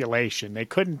 overpopulation. They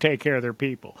couldn't take care of their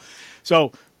people.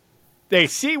 So they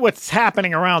see what's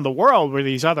happening around the world with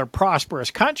these other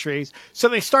prosperous countries, so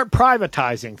they start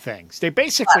privatizing things. They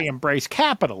basically embrace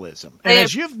capitalism. And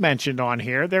as you've mentioned on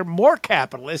here, they're more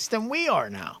capitalist than we are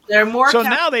now. They're more. So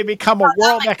now they become a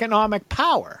world economic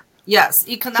power. Yes,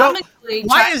 economically. So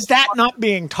why is that not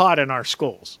being taught in our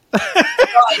schools? No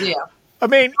idea. I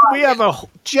mean, we have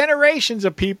generations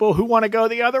of people who want to go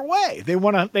the other way. They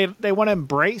want to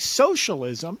embrace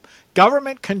socialism,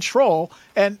 government control,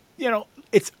 and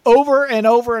it's over and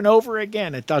over and over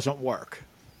again. It doesn't work.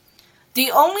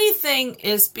 The only thing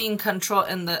is being controlled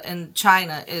in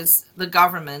China is the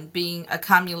government being a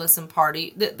communism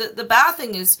party. The bad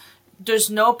thing is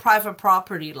there's no private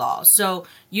property law. So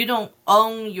you don't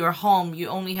own your home. You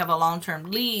only have a long-term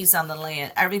lease on the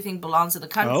land. Everything belongs to the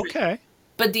country. Okay.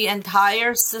 But the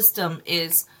entire system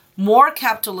is more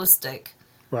capitalistic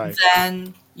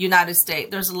than United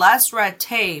States. There's less red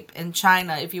tape in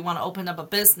China if you want to open up a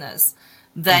business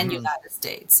than United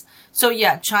States. So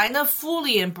yeah, China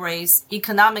fully embraced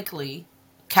economically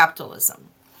capitalism.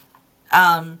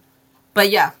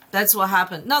 But yeah, that's what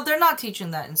happened. No, they're not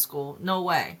teaching that in school. No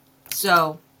way.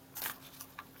 So,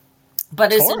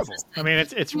 but it's horrible. Interesting. I mean,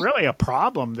 it's really a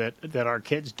problem that our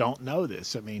kids don't know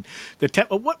this. I mean,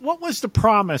 what was the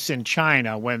promise in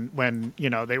China when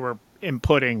they were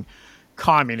inputting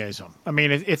communism? I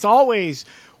mean, it's always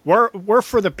we're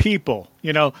for the people.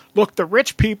 Look, the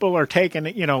rich people are taking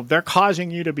they're causing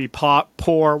you to be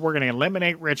poor. We're going to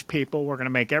eliminate rich people. We're going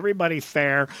to make everybody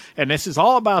fair, and this is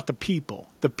all about the people,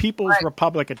 the People's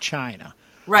Republic of China.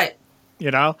 Right.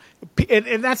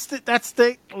 And that's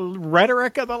the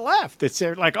rhetoric of the left. It's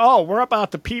like, oh, we're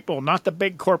about the people, not the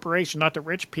big corporation, not the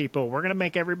rich people. We're going to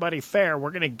make everybody fair.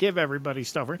 We're going to give everybody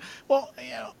stuff. Well,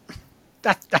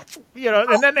 that's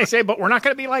and then they say, but we're not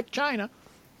going to be like China.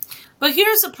 But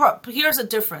here's a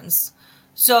difference.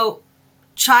 So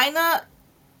China,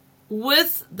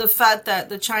 with the fact that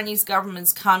the Chinese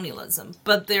government's communism,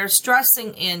 but they're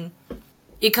stressing in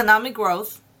economic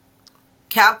growth,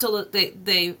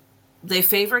 they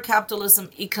favor capitalism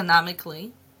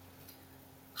economically,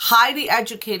 highly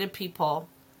educated people,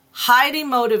 highly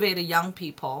motivated young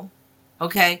people,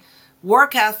 okay?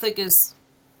 Work ethic is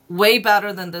way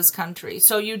better than this country.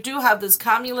 So you do have this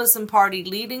communism party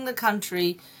leading the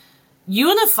country,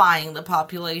 unifying the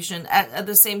population, at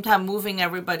the same time moving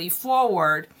everybody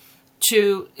forward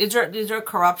to, is there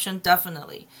corruption?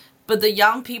 Definitely. But the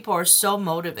young people are so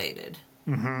motivated,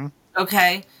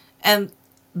 okay? And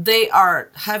they are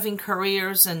having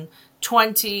careers in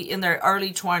their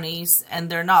early 20s, and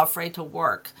they're not afraid to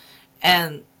work.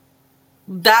 And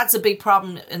that's a big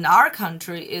problem in our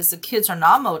country is the kids are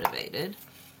not motivated.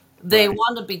 They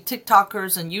want to be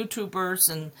TikTokers and YouTubers,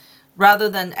 and rather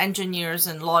than engineers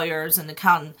and lawyers and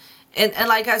accountants. And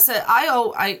like I said,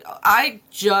 I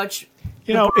judge.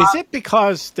 Is it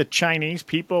because the Chinese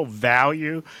people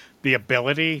value the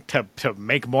ability to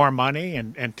make more money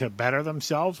and to better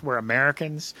themselves, where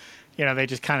Americans, they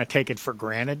just kind of take it for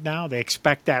granted now? They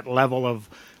expect that level of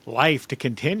life to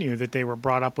continue that they were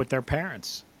brought up with their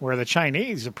parents, where the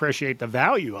Chinese appreciate the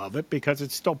value of it because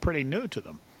it's still pretty new to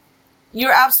them.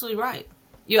 You're absolutely right.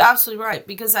 You're absolutely right,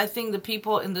 because I think the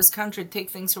people in this country take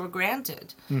things for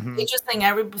granted. They just think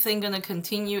everything going to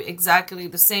continue exactly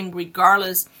the same,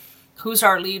 regardless who's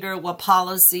our leader, what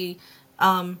policy.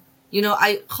 I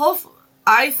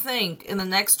think in the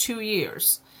next 2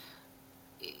 years,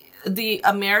 the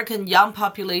American young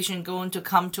population going to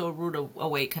come to a rude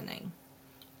awakening,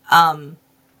 to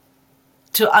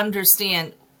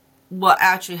understand what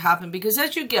actually happened. Because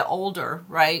as you get older,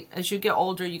 right? As you get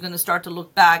older, you're going to start to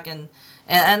look back and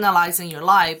analyzing your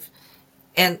life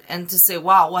and to say,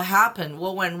 wow, what happened?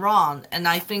 What went wrong? And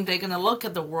I think they're going to look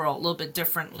at the world a little bit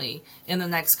differently in the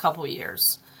next couple of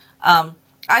years.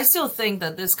 I still think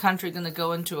that this country is going to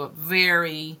go into a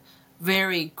very,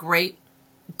 very great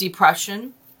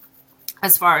depression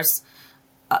as far as,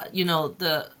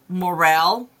 the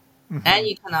morale and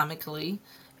economically.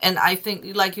 And I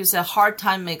think, like you said, hard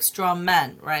time makes strong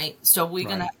men, right? So we're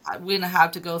gonna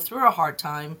have to go through a hard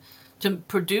time to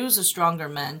produce a stronger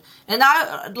man. And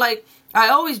I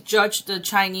always judge the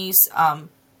Chinese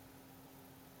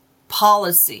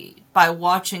policy by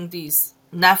watching these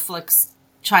Netflix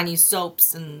Chinese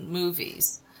soaps and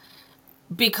movies,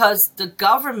 because the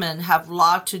government have a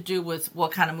lot to do with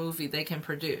what kind of movie they can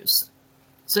produce.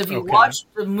 So if you watch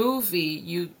the movie,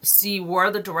 you see where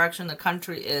the direction the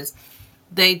country is.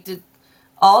 They did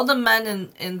all the men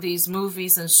in these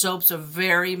movies and soaps are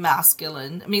very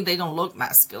masculine. I mean, they don't look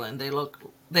masculine. They look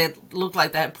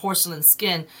like they have porcelain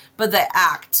skin, but they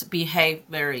behave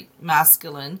very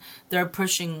masculine. They're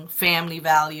pushing family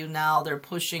value now. They're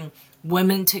pushing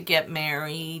women to get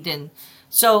married. And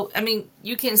so, I mean,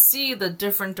 you can see the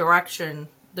different direction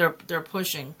they're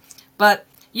pushing. But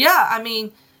yeah, I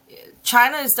mean,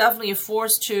 China is definitely a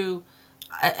force to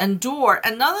endure.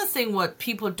 Another thing what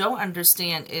people don't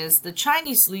understand is the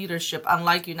Chinese leadership,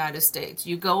 unlike United States.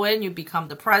 You go in, you become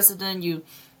the president, you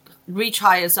reach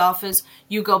highest office,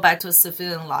 you go back to a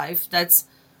civilian life. That's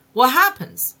what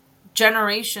happens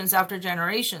generations after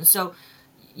generation. So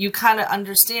you kind of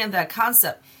understand that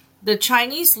concept. The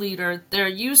Chinese leader, they're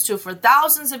used to for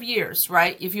thousands of years,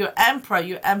 right? If you're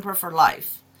emperor for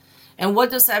life. And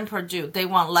what does emperor do? They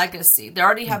want legacy. They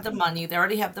already have the money. They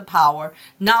already have the power.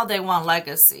 Now they want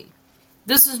legacy.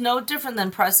 This is no different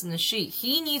than President Xi.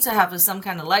 He needs to have some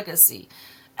kind of legacy.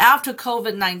 After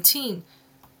COVID-19,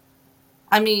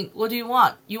 I mean, what do you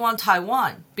want? You want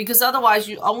Taiwan. Because otherwise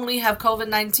you only have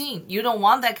COVID-19. You don't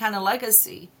want that kind of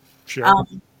legacy. Sure.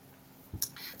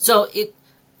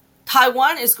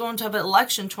 Taiwan is going to have an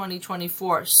election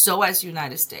 2024, so as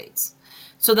United States.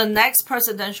 So the next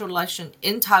presidential election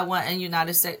in Taiwan and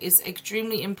United States is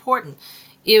extremely important.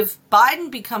 If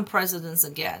Biden become president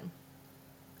again,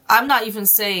 I'm not even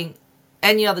saying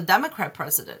any other Democrat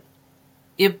president.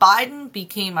 If Biden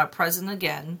became our president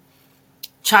again,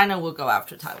 China will go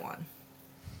after Taiwan.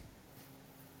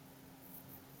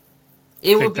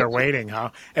 I think they're waiting,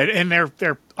 huh? And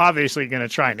they're obviously going to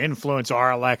try and influence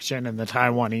our election and the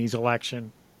Taiwanese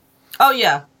election. Oh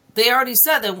yeah, they already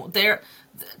said that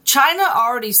China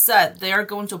already said they're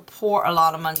going to pour a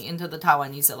lot of money into the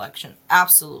Taiwanese election.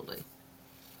 Absolutely.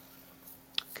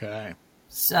 Okay.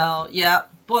 So yeah,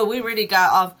 boy, we really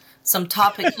got off some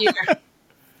topic here.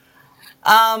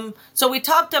 So we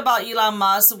talked about Elon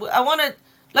Musk.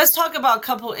 Let's talk about a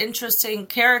couple interesting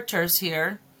characters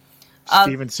here.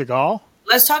 Steven Seagal.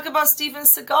 Let's talk about Steven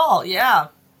Seagal. Yeah.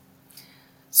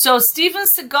 So Steven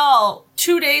Seagal,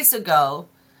 2 days ago,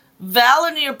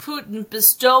 Vladimir Putin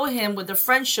bestowed him with the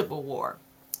Friendship Award.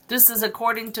 This is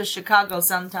according to Chicago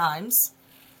Sun-Times.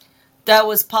 That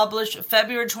was published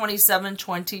February 27,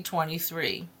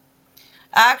 2023.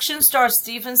 Action star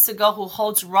Steven Seagal, who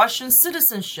holds Russian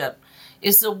citizenship,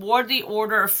 is awarded the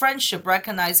Order of Friendship,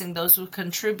 recognizing those who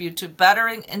contribute to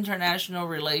bettering international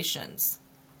relations.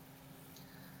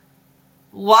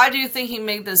 Why do you think he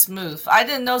made this move? I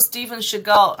didn't know Steven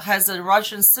Seagal has a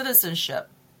Russian citizenship.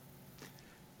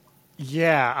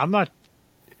 Yeah,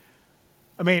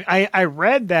 I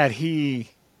read that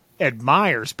he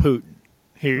admires Putin.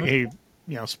 He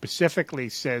specifically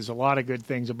says a lot of good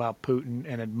things about Putin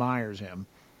and admires him.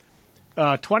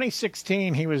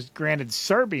 2016, he was granted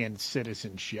Serbian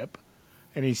citizenship,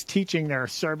 and he's teaching their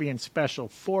Serbian special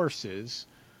forces.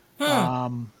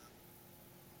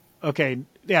 Okay,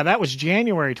 yeah, that was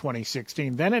January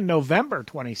 2016. Then in November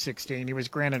 2016, he was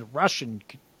granted Russian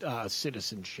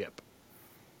citizenship.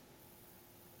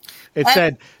 It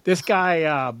said this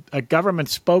guy, a government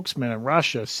spokesman in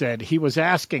Russia, said he was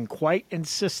asking quite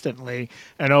insistently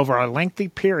and over a lengthy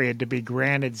period to be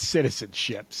granted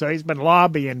citizenship. So he's been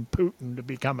lobbying Putin to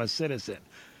become a citizen.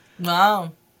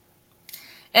 Wow.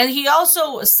 And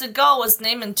Seagal was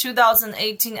named in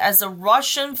 2018 as a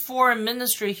Russian Foreign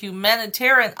Ministry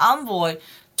humanitarian envoy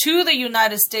to the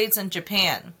United States and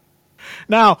Japan.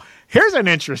 Now, here's an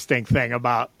interesting thing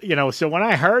about, so when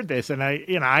I heard this, and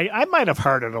I might have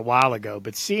heard it a while ago,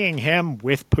 but seeing him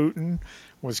with Putin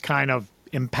was kind of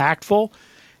impactful.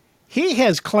 He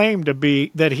has claimed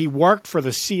that he worked for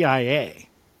the CIA.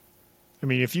 I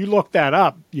mean, if you look that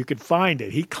up, you could find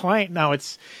it. He claimed,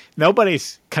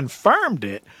 nobody's confirmed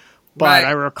it, but right.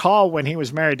 I recall when he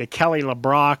was married to Kelly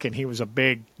LeBrock and he was a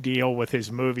big deal with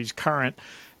his movies current,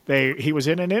 he was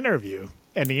in an interview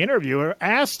and the interviewer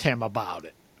asked him about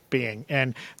it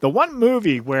and the one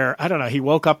movie where, I don't know, he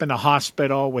woke up in the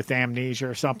hospital with amnesia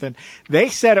or something, they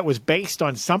said it was based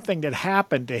on something that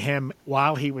happened to him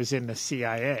while he was in the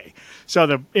CIA. So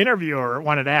the interviewer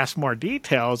wanted to ask more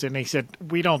details, and they said,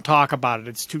 we don't talk about it.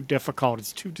 It's too difficult.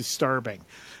 It's too disturbing.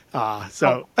 I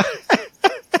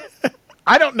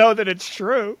don't know that it's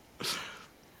true.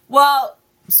 Well,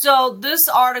 so this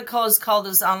article is called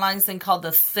this online thing called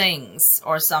The Things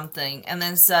or something, and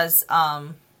then says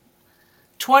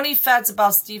 20 facts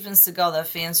about Steven Seagal that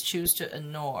fans choose to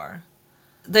ignore.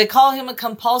 They call him a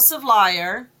compulsive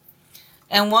liar.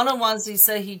 And one of the ones he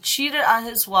said he cheated on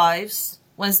his wives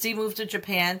when Steve moved to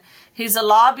Japan. He's a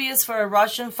lobbyist for a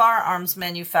Russian firearms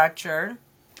manufacturer.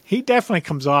 He definitely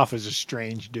comes off as a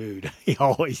strange dude. He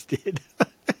always did.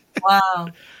 Wow.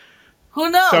 Who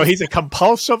knows? So he's a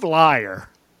compulsive liar.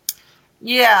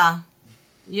 Yeah.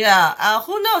 Yeah.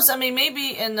 Who knows? I mean,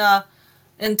 maybe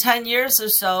in 10 years or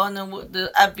so, and then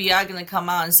the FBI going to come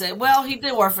out and say, well, he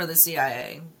did work for the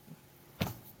CIA.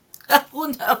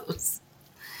 Who knows?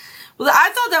 Well,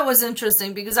 I thought that was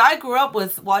interesting because I grew up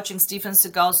with watching Steven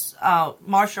Seagal's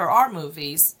martial art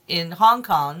movies in Hong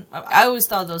Kong. I always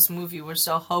thought those movies were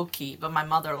so hokey, but my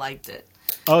mother liked it.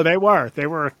 Oh, they were. They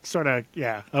were sort of,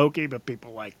 hokey, but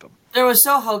people liked them. They were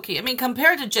so hokey. I mean,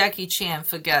 compared to Jackie Chan,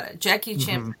 forget it. Jackie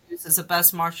Chan produces the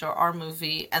best martial art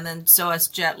movie, and then so as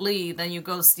Jet Li, then you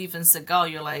go to Steven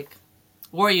Seagal, you're like,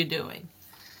 what are you doing?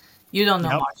 You don't know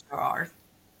martial art.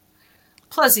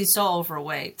 Plus, he's so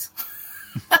overweight.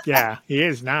 Yeah, he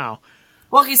is now.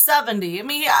 Well, he's 70. I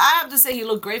mean, I have to say he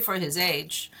looked great for his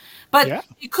age. But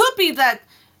it could be that,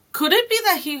 could it be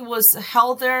that he was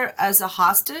held there as a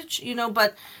hostage?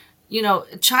 But,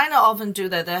 China often do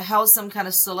that. They held some kind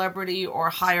of celebrity or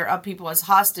higher up people as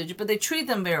hostage, but they treat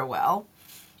them very well.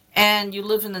 And you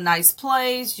live in a nice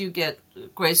place, you get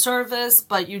great service,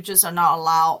 but you just are not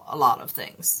allowed a lot of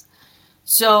things.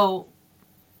 So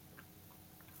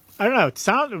I don't know. It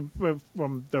sounded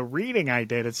from the reading I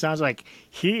did, it sounds like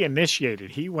he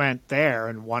initiated. He went there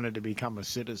and wanted to become a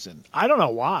citizen. I don't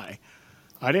know why.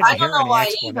 I didn't hear any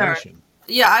explanation. Either.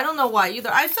 Yeah, I don't know why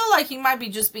either. I feel like he might be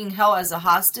just being held as a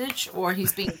hostage, or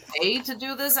he's being paid to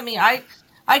do this. I mean,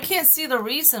 I can't see the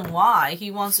reason why he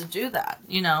wants to do that.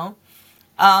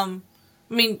 I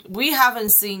mean, we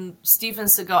haven't seen Steven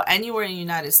Seagal anywhere in the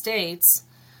United States.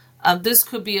 This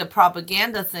could be a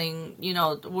propaganda thing.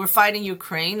 We're fighting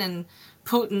Ukraine and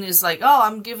Putin is like, oh,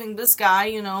 I'm giving this guy,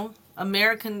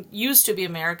 used to be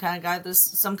American, I got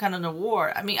some kind of an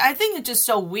award. I mean, I think it's just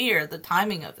so weird, the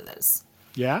timing of this.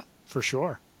 Yeah, for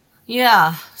sure.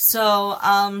 Yeah. So,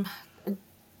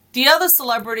 the other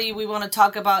celebrity we want to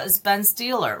talk about is Ben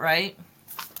Stiller, right?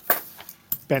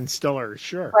 Ben Stiller,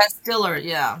 sure. Ben Stiller,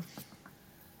 yeah.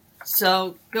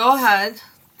 So, go ahead.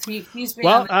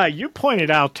 You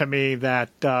pointed out to me that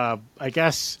I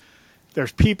guess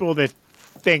there's people that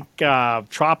think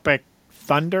Tropic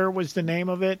Thunder was the name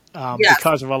of it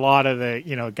because of a lot of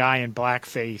the guy in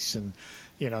blackface and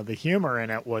the humor in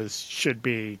it should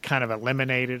be kind of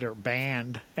eliminated or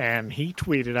banned, and he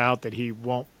tweeted out that he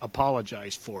won't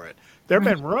apologize for it. There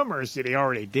have been rumors that he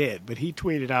already did, but he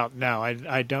tweeted out, "No,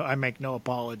 I don't. I make no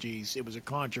apologies. It was a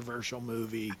controversial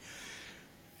movie."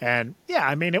 And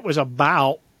I mean, it was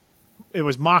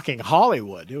mocking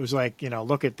Hollywood. It was like,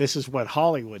 look at, this is what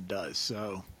Hollywood does.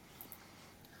 So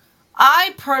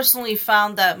I personally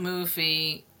found that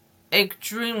movie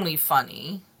extremely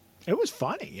funny. It was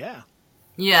funny, yeah.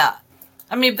 Yeah.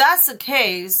 I mean, if that's the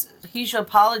case, he should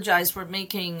apologize for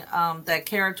making that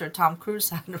character Tom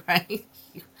Cruise had, right?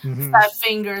 Fat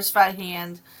fingers, fat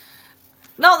hand.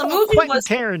 No, the movie Quentin was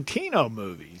Tarantino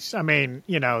movies. I mean,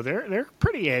 they're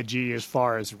pretty edgy as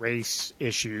far as race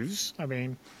issues. I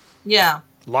mean,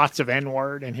 lots of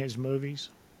N-word in his movies.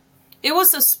 It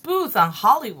was a spoof on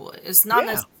Hollywood. It's not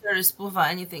necessarily a spoof on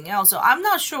anything else. So I'm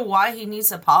not sure why he needs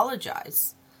to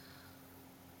apologize.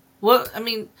 Well, I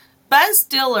mean, Ben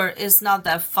Stiller is not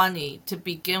that funny to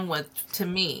begin with to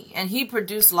me. And he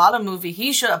produced a lot of movies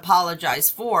he should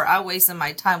apologize for. I wasted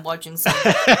my time watching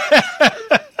something.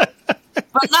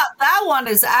 But not that one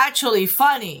is actually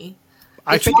funny.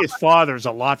 I think his father's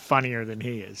a lot funnier than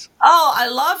he is. Oh, I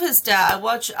love his dad.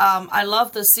 I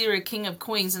love the series King of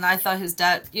Queens, and I thought his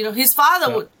dad, his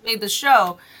father made the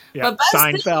show. Yeah, but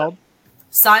Ben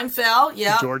Seinfeld,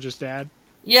 yeah. George's dad.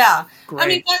 Yeah. Great. I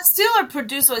mean, Ben Stiller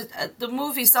produced the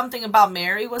movie Something About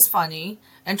Mary was funny,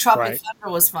 and Tropic Thunder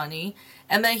was funny.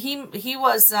 And then he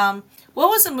was, what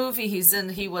was the movie he's in?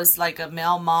 He was like a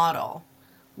male model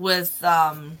with...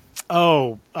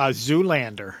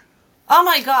 Zoolander. Oh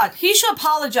my God, he should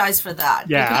apologize for that.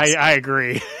 Yeah, I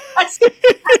agree.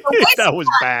 That was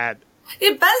bad.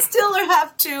 If Ben Stiller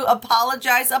have to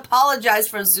apologize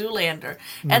for Zoolander.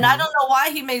 And I don't know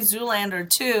why he made Zoolander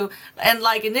 2. And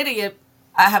like an idiot,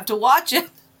 I have to watch it.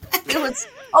 It was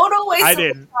total waste I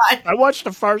didn't. Time. I watched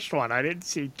the first one. I didn't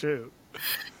see 2.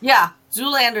 Yeah,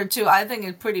 Zoolander 2. I think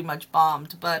it pretty much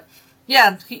bombed. But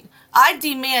yeah, I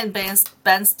demand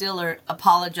Ben Stiller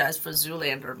apologize for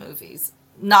Zoolander movies.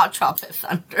 Not Tropic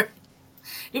Thunder.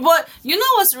 But you know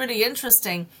what's really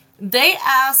interesting? They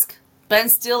ask Ben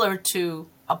Stiller to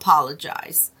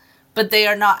apologize, but they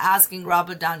are not asking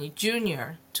Robert Downey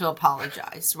Jr. to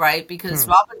apologize, right? Because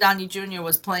Robert Downey Jr.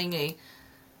 was playing a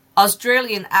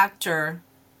Australian actor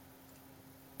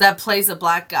that plays a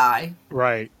black guy.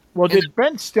 Right. Well, did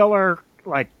Ben Stiller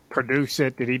produce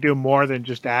it? Did he do more than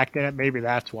just act in it? Maybe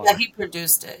that's why. Yeah, he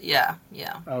produced it. Yeah.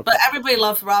 Okay. But everybody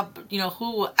loved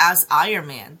who asked Iron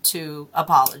Man to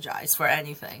apologize for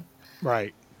anything.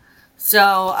 Right.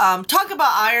 So, talk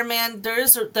about Iron Man. There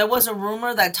was a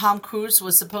rumor that Tom Cruise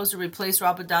was supposed to replace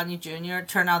Robert Downey Jr.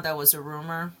 Turned out that was a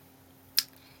rumor.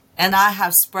 And I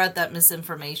have spread that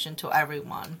misinformation to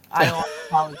everyone. I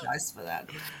apologize for that.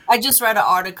 I just read an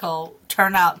article.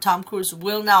 Turn out Tom Cruise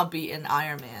will now be in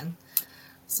Iron Man.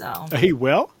 So He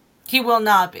will? he will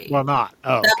not be. Well, not.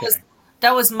 Oh, That okay.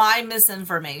 that was my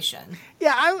misinformation.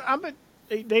 Yeah,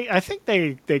 I think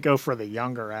they go for the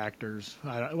younger actors.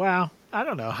 I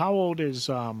don't know. How old is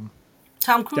Tom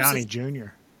Cruise Downey is Jr.?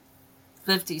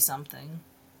 50 something.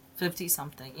 50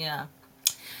 something, yeah.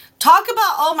 Talk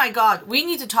about, oh my God, we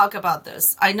need to talk about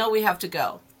this. I know we have to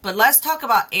go, but let's talk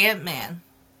about Antman.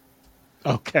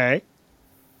 Okay.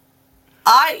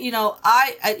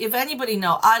 If anybody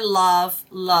know, I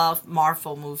love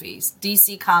Marvel movies,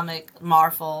 DC comic,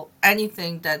 Marvel,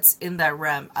 anything that's in that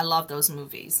realm. I love those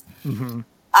movies. Mm-hmm.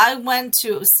 I went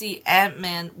to see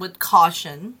Ant-Man with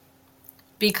caution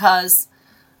because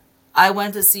I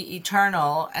went to see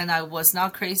Eternal and I was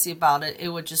not crazy about it. It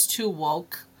was just too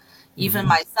woke. Even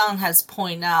my son has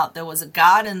pointed out there was a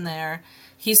god in there.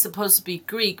 He's supposed to be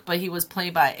Greek, but he was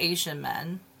played by an Asian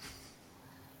man.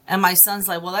 And my son's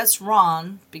like, well, that's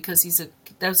wrong because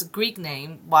there's a Greek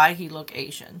name. Why he look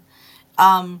Asian?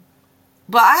 But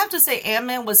I have to say,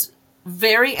 Ant-Man was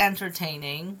very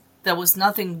entertaining. There was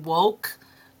nothing woke,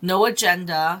 no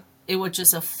agenda. It was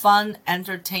just a fun,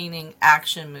 entertaining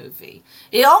action movie.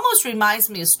 It almost reminds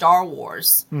me of Star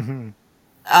Wars. Mm-hmm.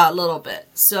 A little bit.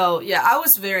 So yeah, I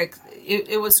was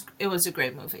it was a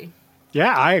great movie.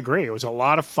 Yeah, I agree. It was a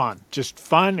lot of fun. Just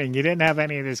fun, and you didn't have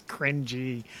any of this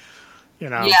cringy,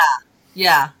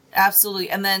 Yeah,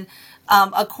 absolutely. And then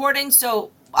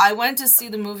so I went to see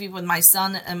the movie with my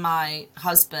son and my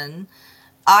husband.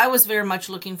 I was very much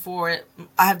looking for it.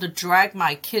 I had to drag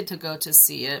my kid to go to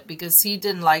see it because he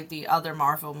didn't like the other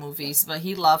Marvel movies, but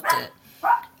he loved it.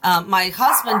 My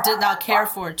husband did not care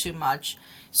for it too much.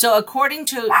 So according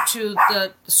to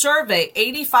the survey,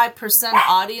 85%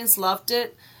 audience loved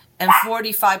it, and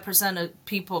 45% of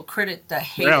people hated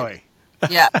really.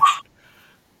 it. Yeah.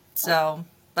 So,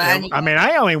 but Yeah, anyway. I mean,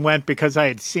 I only went because I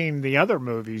had seen the other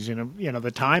movies,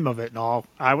 the time of it and all.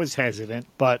 I was hesitant,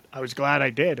 but I was glad I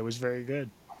did. It was very good.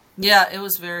 Yeah, it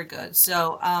was very good.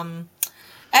 So,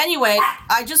 anyway,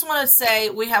 I just want to say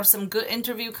we have some good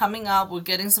interview coming up. We're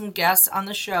getting some guests on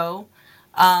the show.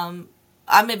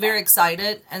 I'm very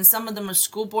excited, and some of them are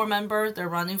school board members. They're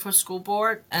running for school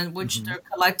board, and which they're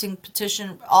collecting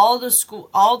petition. All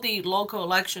the local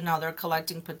election now, they're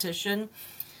collecting petition.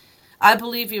 I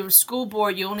believe your school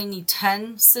board, you only need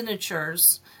 10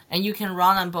 signatures, and you can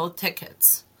run on both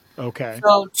tickets. Okay.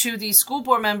 So to the school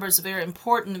board members, very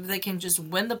important if they can just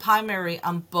win the primary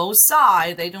on both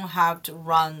sides. They don't have to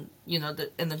run, in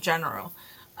the general.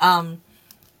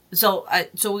 So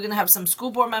we're going to have some school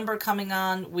board member coming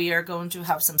on. We are going to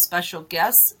have some special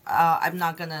guests. I'm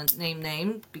not going to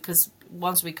name because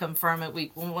once we confirm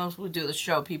it, once we do the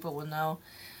show, people will know.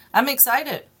 I'm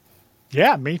excited.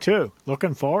 Yeah, me too.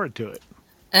 Looking forward to it.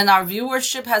 And our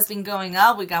viewership has been going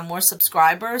up. We got more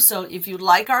subscribers. So if you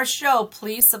like our show,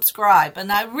 please subscribe. And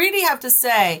I really have to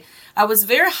say, I was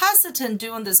very hesitant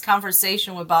doing this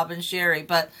conversation with Bob and Sherry,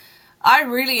 but I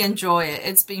really enjoy it.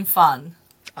 It's been fun.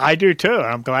 I do too.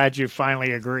 I'm glad you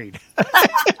finally agreed.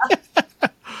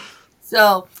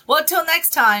 So, well, till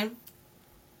next time.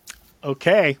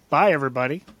 Okay. Bye,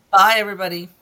 everybody. Bye, everybody.